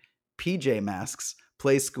Pig, PJ Masks,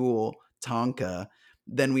 Play School, Tonka.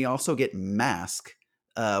 Then we also get Mask,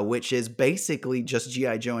 which is basically just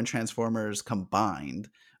G.I. Joe and Transformers combined,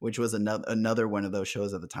 which was another one of those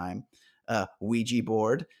shows at the time. Ouija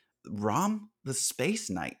board. Rom the Space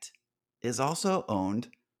Knight is also owned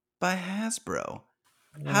by Hasbro.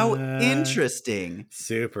 How interesting.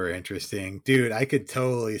 Super interesting. Dude, I could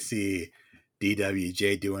totally see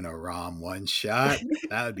DWJ doing a ROM one shot.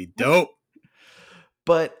 That would be dope.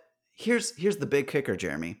 But here's the big kicker,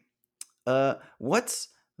 Jeremy. What's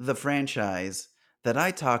the franchise that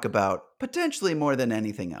I talk about potentially more than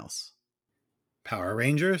anything else? Power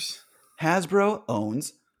Rangers? Hasbro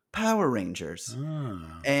owns Power Rangers.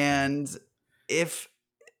 And if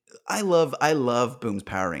I love Boom's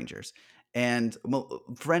Power Rangers. And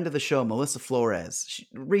friend of the show, Melissa Flores,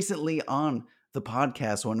 recently on the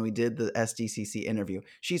podcast when we did the SDCC interview,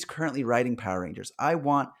 she's currently writing Power Rangers. I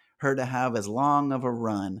want her to have as long of a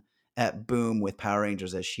run at Boom with Power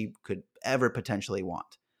Rangers as she could ever potentially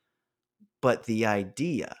want. But the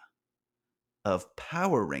idea of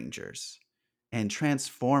Power Rangers and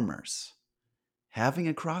Transformers having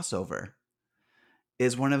a crossover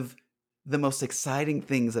is one of the most exciting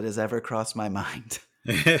things that has ever crossed my mind.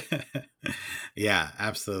 Yeah,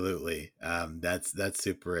 absolutely. That's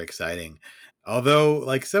super exciting. Although,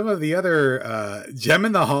 like some of the other Gem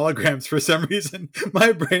and the Holograms, for some reason,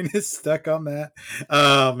 my brain is stuck on that.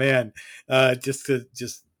 Oh man, just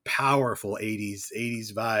powerful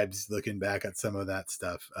 80s vibes. Looking back at some of that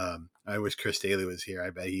stuff, I wish Chris Daly was here. I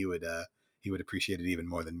bet he would appreciate it even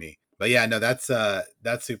more than me. But yeah, no, that's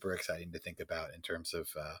super exciting to think about in terms of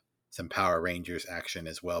some Power Rangers action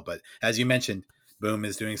as well. But as you mentioned, Boom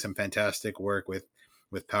is doing some fantastic work with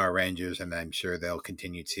Power Rangers, and I'm sure they'll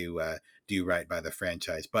continue to do right by the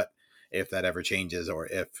franchise. But if that ever changes, or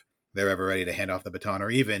if they're ever ready to hand off the baton,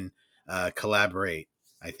 or even collaborate,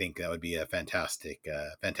 I think that would be a fantastic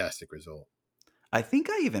result. I think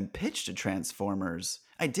I even pitched a Transformers.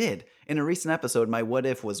 I did. In a recent episode, my what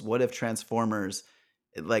if was what if Transformers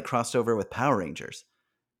like crossed over with Power Rangers.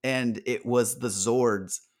 And it was the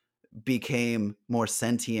Zords became more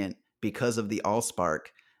sentient because of the Allspark.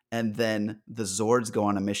 And then the Zords go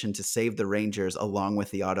on a mission to save the Rangers along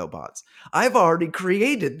with the Autobots. I've already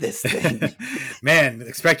created this thing. Man,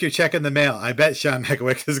 expect your check in the mail. I bet Sean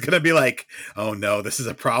Mackiewicz is going to be like, oh no, this is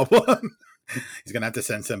a problem. He's going to have to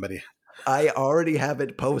send somebody. I already have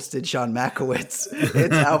it posted, Sean Mackiewicz.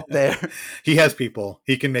 It's out there. He has people.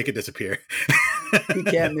 He can make it disappear. He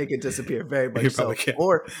can't make it disappear, very much so.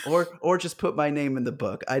 Or just put my name in the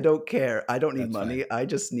book. I don't care. I don't need money. Fine. I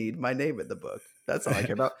just need my name in the book. That's all I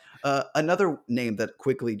care about. Another name that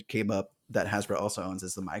quickly came up that Hasbro also owns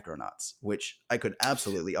is the Micronauts, which I could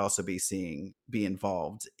absolutely also be seeing be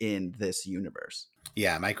involved in this universe.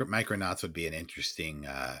 Yeah, Micronauts would be an interesting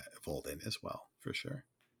fold in as well, for sure.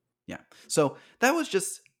 Yeah. So that was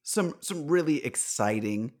just some really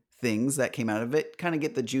exciting things that came out of it. Kind of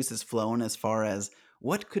get the juices flowing as far as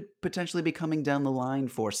what could potentially be coming down the line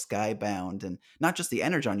for Skybound, and not just the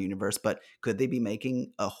Energon universe, but could they be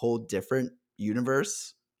making a whole different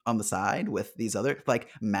universe on the side with these other, like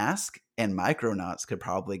Mask and Micronauts could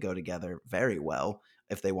probably go together very well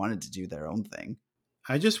if they wanted to do their own thing.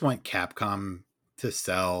 I just want Capcom to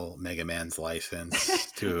sell Mega Man's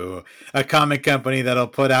license to a comic company that'll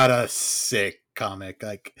put out a sick comic.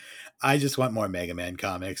 Like, I just want more Mega Man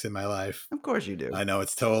comics in my life. Of course you do. I know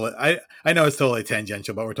it's totally I know it's totally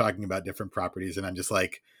tangential, but we're talking about different properties, and I'm just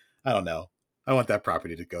like, I don't know. I want that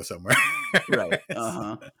property to go somewhere. Right.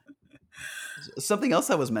 Uh-huh. Something else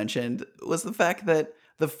that was mentioned was the fact that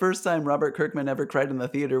the first time Robert Kirkman ever cried in the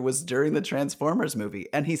theater was during the Transformers movie,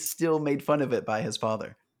 and he still made fun of it by his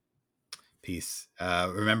father. Peace.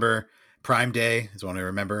 Remember Prime Day is one we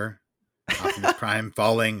remember. Optimus Prime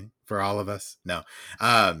falling for all of us. No.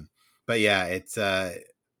 But yeah, it's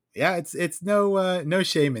no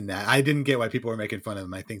shame in that. I didn't get why people were making fun of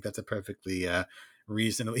him. I think that's a perfectly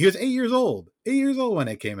reasonable. He was 8 years old. 8 years old when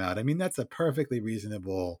it came out. I mean, that's a perfectly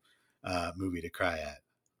reasonable movie to cry at.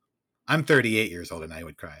 I'm 38 years old and I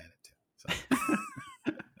would cry at it too. So.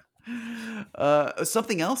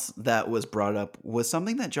 Something else that was brought up was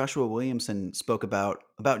something that Joshua Williamson spoke about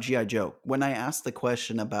G.I. Joe. When I asked the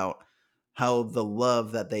question about how the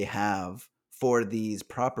love that they have for these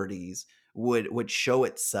properties would show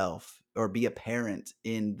itself or be apparent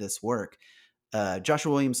in this work,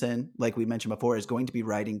 Joshua Williamson, like we mentioned before, is going to be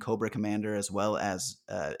writing Cobra Commander as well as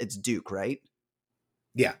it's Duke, right?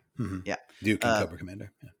 Yeah. Mm-hmm. Yeah. Duke and Cobra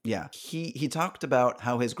Commander. Yeah. He talked about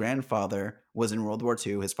how his grandfather was in World War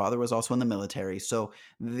II. His father was also in the military. So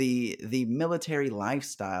the military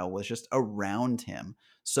lifestyle was just around him.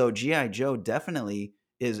 So G.I. Joe definitely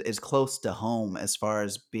is close to home as far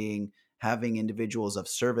as having individuals of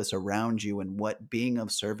service around you and what being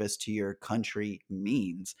of service to your country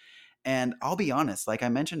means. And I'll be honest, like I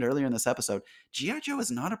mentioned earlier in this episode, G.I. Joe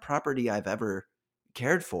is not a property I've ever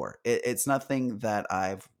cared for. It's nothing that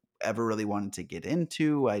I've ever really wanted to get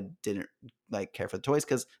into. I didn't like care for the toys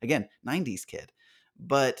because, again, 90s kid.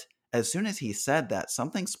 But as soon as he said that,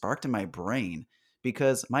 something sparked in my brain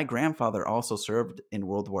because my grandfather also served in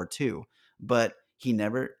World War II, but he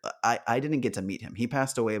never, I didn't get to meet him. He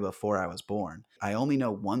passed away before I was born. I only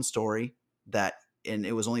know one story and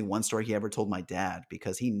it was only one story he ever told my dad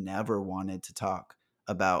because he never wanted to talk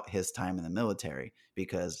about his time in the military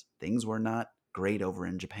because things were not great over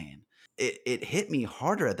in Japan. It hit me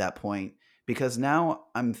harder at that point because now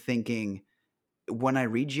I'm thinking when I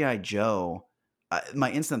read G.I. Joe,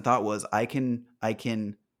 my instant thought was I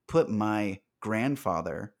can put my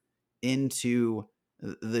grandfather into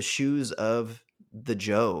the shoes of the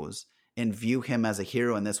Joes and view him as a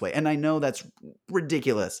hero in this way. And I know that's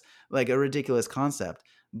ridiculous, like a ridiculous concept,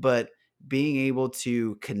 but being able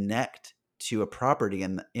to connect to a property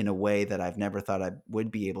in a way that I've never thought I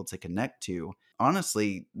would be able to connect to,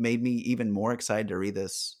 honestly, made me even more excited to read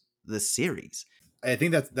this series. I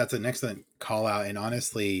think that's an excellent call out. And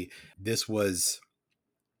honestly, this was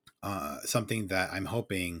something that I'm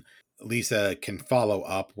hoping Lisa can follow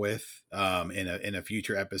up with in a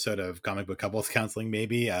future episode of Comic Book Couples Counseling,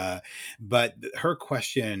 maybe. But her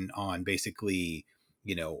question on basically,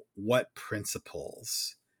 what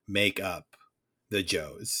principles make up the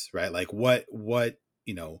Joes, right? Like what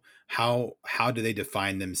how do they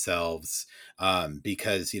define themselves?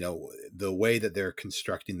 Because the way that they're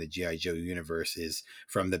constructing the G.I. Joe universe is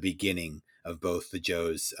from the beginning both the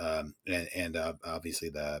Joes and obviously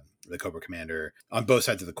the Cobra Commander on both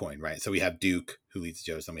sides of the coin, right? So we have Duke, who leads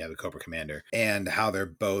the Joes, and we have the Cobra Commander, and how they're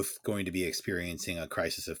both going to be experiencing a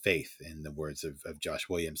crisis of faith, in the words of Josh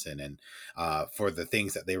Williamson, and for the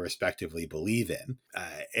things that they respectively believe in.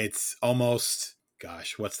 It's almost,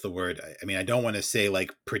 gosh, what's the word? I mean, I don't want to say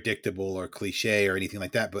like predictable or cliche or anything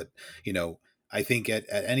like that, but I think at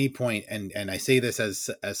any point, and I say this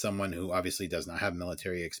as someone who obviously does not have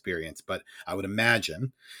military experience, but I would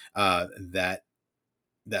imagine that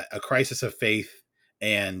a crisis of faith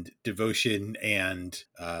and devotion and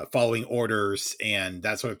following orders and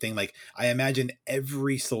that sort of thing, like I imagine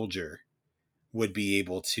every soldier would be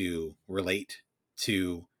able to relate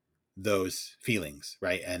to those feelings,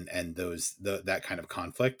 right? And that kind of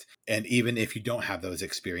conflict. And even if you don't have those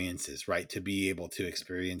experiences, right, to be able to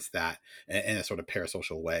experience that in a sort of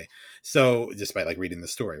parasocial way. So just by like reading the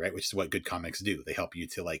story, right, which is what good comics do. They help you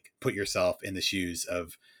to like put yourself in the shoes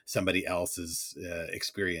of somebody else's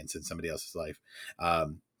experience in somebody else's life,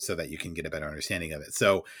 so that you can get a better understanding of it.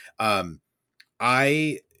 So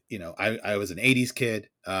I was an 80s kid.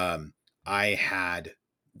 I had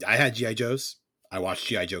G.I. Joes. I watched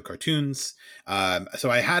G.I. Joe cartoons.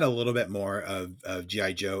 So I had a little bit more of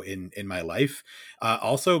G.I. Joe in my life.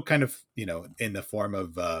 Also kind of, in the form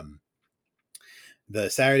of the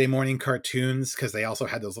Saturday morning cartoons, because they also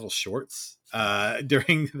had those little shorts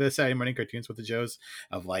during the Saturday morning cartoons with the Joes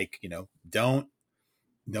of like, don't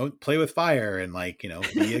play with fire and like,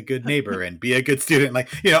 be a good neighbor and be a good student. Like,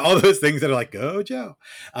 all those things that are like, go Joe.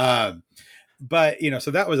 But,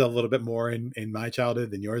 so that was a little bit more in my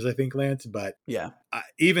childhood than yours, I think, Lance. But yeah,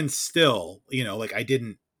 even still, like I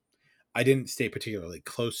didn't stay particularly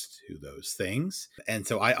close to those things. And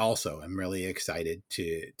so I also am really excited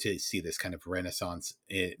to see this kind of renaissance,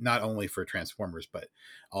 not only for Transformers, but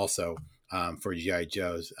also for G.I.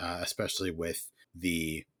 Joes, especially with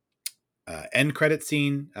the end credit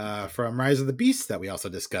scene from Rise of the Beasts that we also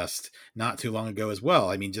discussed not too long ago as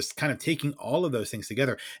well. I mean, just kind of taking all of those things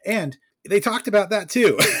together. And they talked about that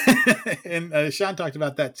too. And Sean talked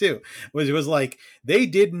about that too, which was like, they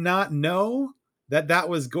did not know that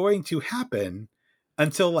was going to happen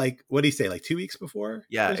until like, what did he say? Like 2 weeks before?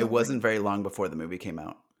 Yeah. It wasn't very long before the movie came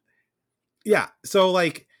out. Yeah. So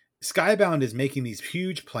like Skybound is making these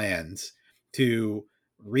huge plans to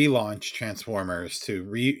relaunch Transformers, to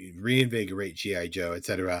reinvigorate G.I. Joe,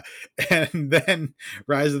 etc. And then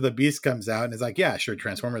Rise of the Beast comes out and is like, yeah, sure,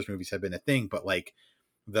 Transformers movies have been a thing, but like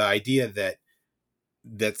the idea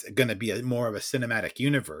that's going to be more of a cinematic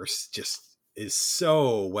universe just is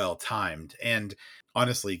so well timed, and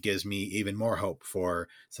honestly gives me even more hope for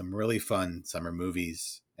some really fun summer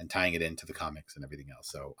movies and tying it into the comics and everything else.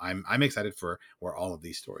 So I'm excited for where all of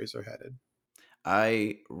these stories are headed.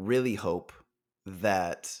 I really hope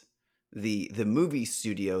that the movie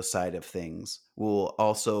studio side of things will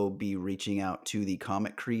also be reaching out to the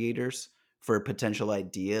comic creators for potential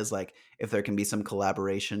ideas, like if there can be some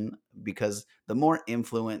collaboration, because the more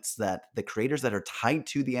influence that the creators that are tied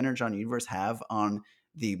to the Energon universe have on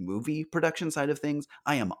the movie production side of things,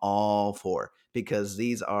 I am all for, because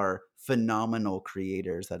these are phenomenal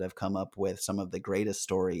creators that have come up with some of the greatest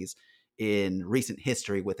stories in recent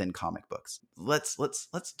history within comic books. Let's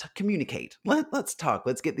communicate. Let's talk.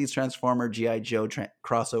 Let's get these Transformer G.I. Joe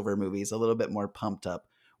crossover movies a little bit more pumped up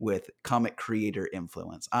with comic creator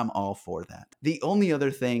influence. I'm all for that. The only other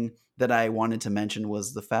thing that I wanted to mention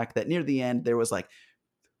was the fact that near the end there was like,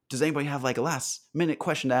 does anybody have like a last minute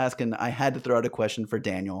question to ask? And I had to throw out a question for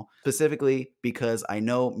Daniel, specifically because I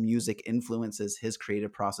know music influences his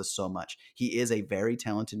creative process so much. He is a very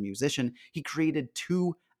talented musician. He created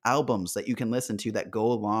 2 albums that you can listen to that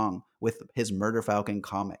go along with his Murder Falcon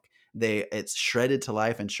comic. It's Shredded to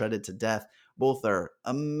Life and Shredded to Death. Both are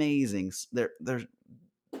amazing.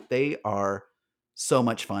 They are so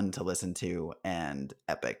much fun to listen to and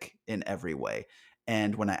epic in every way.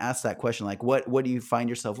 And when I asked that question, like, what do you find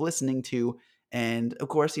yourself listening to? And of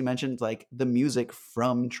course, he mentioned like the music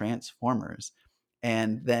from Transformers.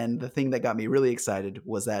 And then the thing that got me really excited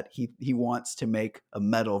was that he wants to make a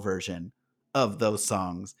metal version of those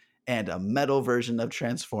songs, and a metal version of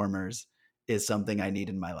Transformers is something I need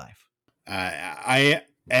in my life. I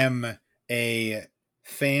am a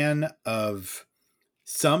fan of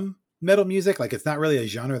some metal music. Like, it's not really a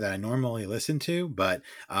genre that I normally listen to, but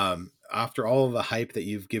after all of the hype that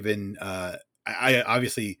you've given, I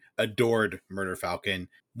obviously adored Murder Falcon,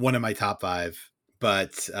 one of my top 5,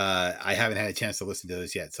 but I haven't had a chance to listen to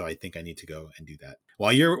those yet. So I think I need to go and do that.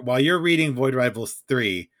 While you're reading Void Rivals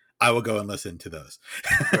 3, I will go and listen to those.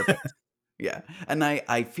 Perfect. Yeah. And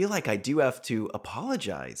I feel like I do have to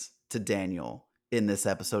apologize to Daniel in this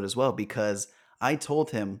episode as well, because I told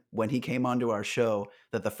him when he came onto our show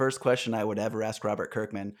that the first question I would ever ask Robert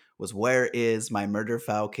Kirkman was, where is my Murder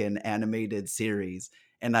Falcon animated series?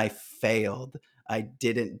 And I failed. I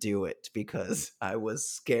didn't do it because I was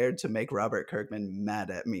scared to make Robert Kirkman mad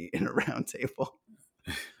at me in a roundtable.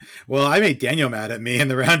 Well, I made Daniel mad at me in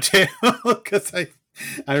the roundtable because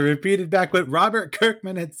I repeated back what Robert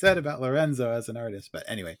Kirkman had said about Lorenzo as an artist. But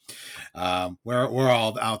anyway, we're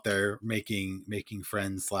all out there making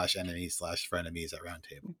friends / enemies / frenemies at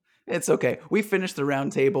Roundtable. It's okay. We finished the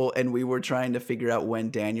roundtable and we were trying to figure out when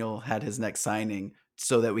Daniel had his next signing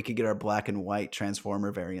so that we could get our black and white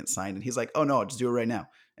Transformer variant signed. And he's like, oh no, I'll just do it right now.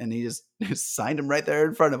 And he just signed him right there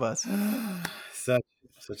in front of us.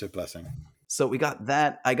 Such a blessing. So we got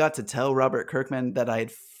that. I got to tell Robert Kirkman that I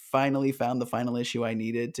had finally found the final issue I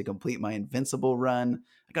needed to complete my Invincible run.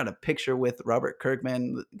 I got a picture with Robert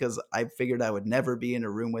Kirkman because I figured I would never be in a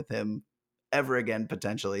room with him ever again,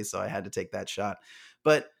 potentially. So I had to take that shot.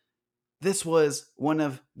 But this was one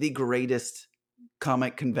of the greatest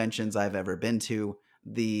comic conventions I've ever been to.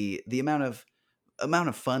 The amount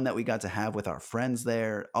of fun that we got to have with our friends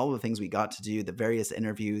there, all the things we got to do, the various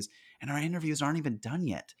interviews, and our interviews aren't even done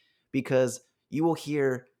yet, because you will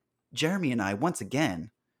hear Jeremy and I once again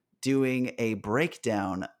doing a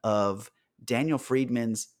breakdown of Daniel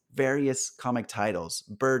Friedman's various comic titles,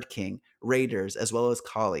 Bird King, Raiders, as well as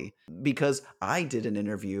Collie, because I did an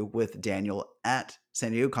interview with Daniel at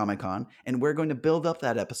San Diego Comic-Con, and we're going to build up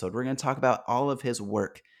that episode. We're going to talk about all of his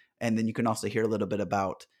work, and then you can also hear a little bit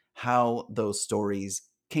about how those stories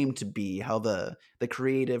came to be, how the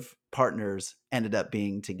creative partners ended up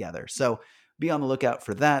being together. So be on the lookout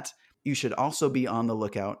for that. You should also be on the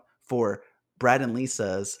lookout for Brad and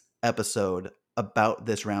Lisa's episode about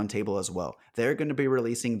this roundtable as well. They're going to be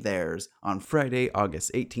releasing theirs on Friday,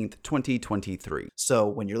 August 18th, 2023. So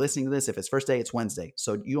when you're listening to this, if it's first day, it's Wednesday.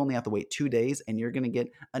 So you only have to wait 2 days and you're going to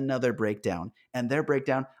get another breakdown. And their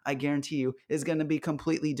breakdown, I guarantee you, is going to be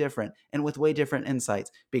completely different and with way different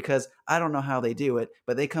insights, because I don't know how they do it,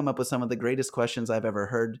 but they come up with some of the greatest questions I've ever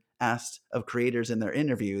heard asked of creators in their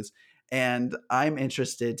interviews. And I'm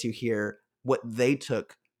interested to hear what they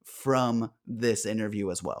took from this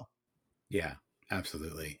interview as well. Yeah,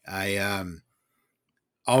 absolutely.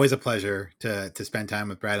 Always a pleasure to spend time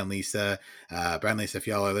with Brad and Lisa. Brad and Lisa, if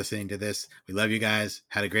y'all are listening to this, we love you guys.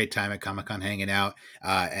 Had a great time at Comic-Con hanging out,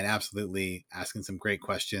 and absolutely asking some great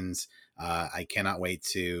questions. I cannot wait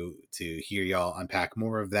to hear y'all unpack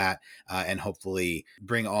more of that, and hopefully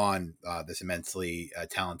bring on this immensely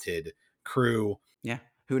talented crew. Yeah.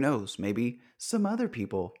 Who knows? Maybe some other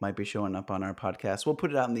people might be showing up on our podcast. We'll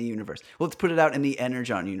put it out in the universe. Let's put it out in the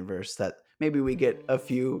Energon universe that maybe we get a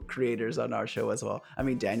few creators on our show as well. I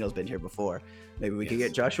mean, Daniel's been here before. Maybe we can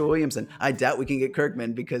get Joshua Williamson. I doubt we can get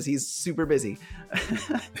Kirkman because he's super busy.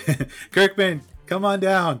 Kirkman, come on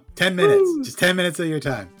down. 10 minutes. Woo! Just 10 minutes of your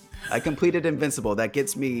time. I completed Invincible. That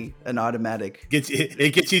gets me an automatic.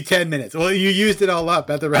 It gets you 10 minutes. Well, you used it all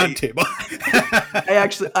up at the roundtable.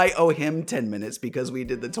 I owe him 10 minutes because we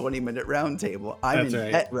did the 20-minute roundtable. I'm in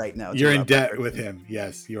debt right now. You're in debt with him.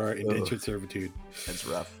 Yes, you are indentured servitude. That's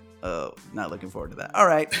rough. Oh, not looking forward to that. All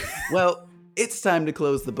right. Well, it's time to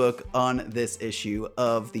close the book on this issue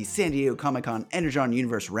of the San Diego Comic-Con Energon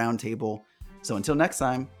Universe Roundtable. So until next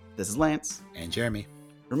time, this is Lance. And Jeremy.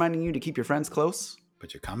 Reminding you to keep your friends close.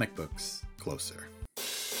 Put your comic books closer.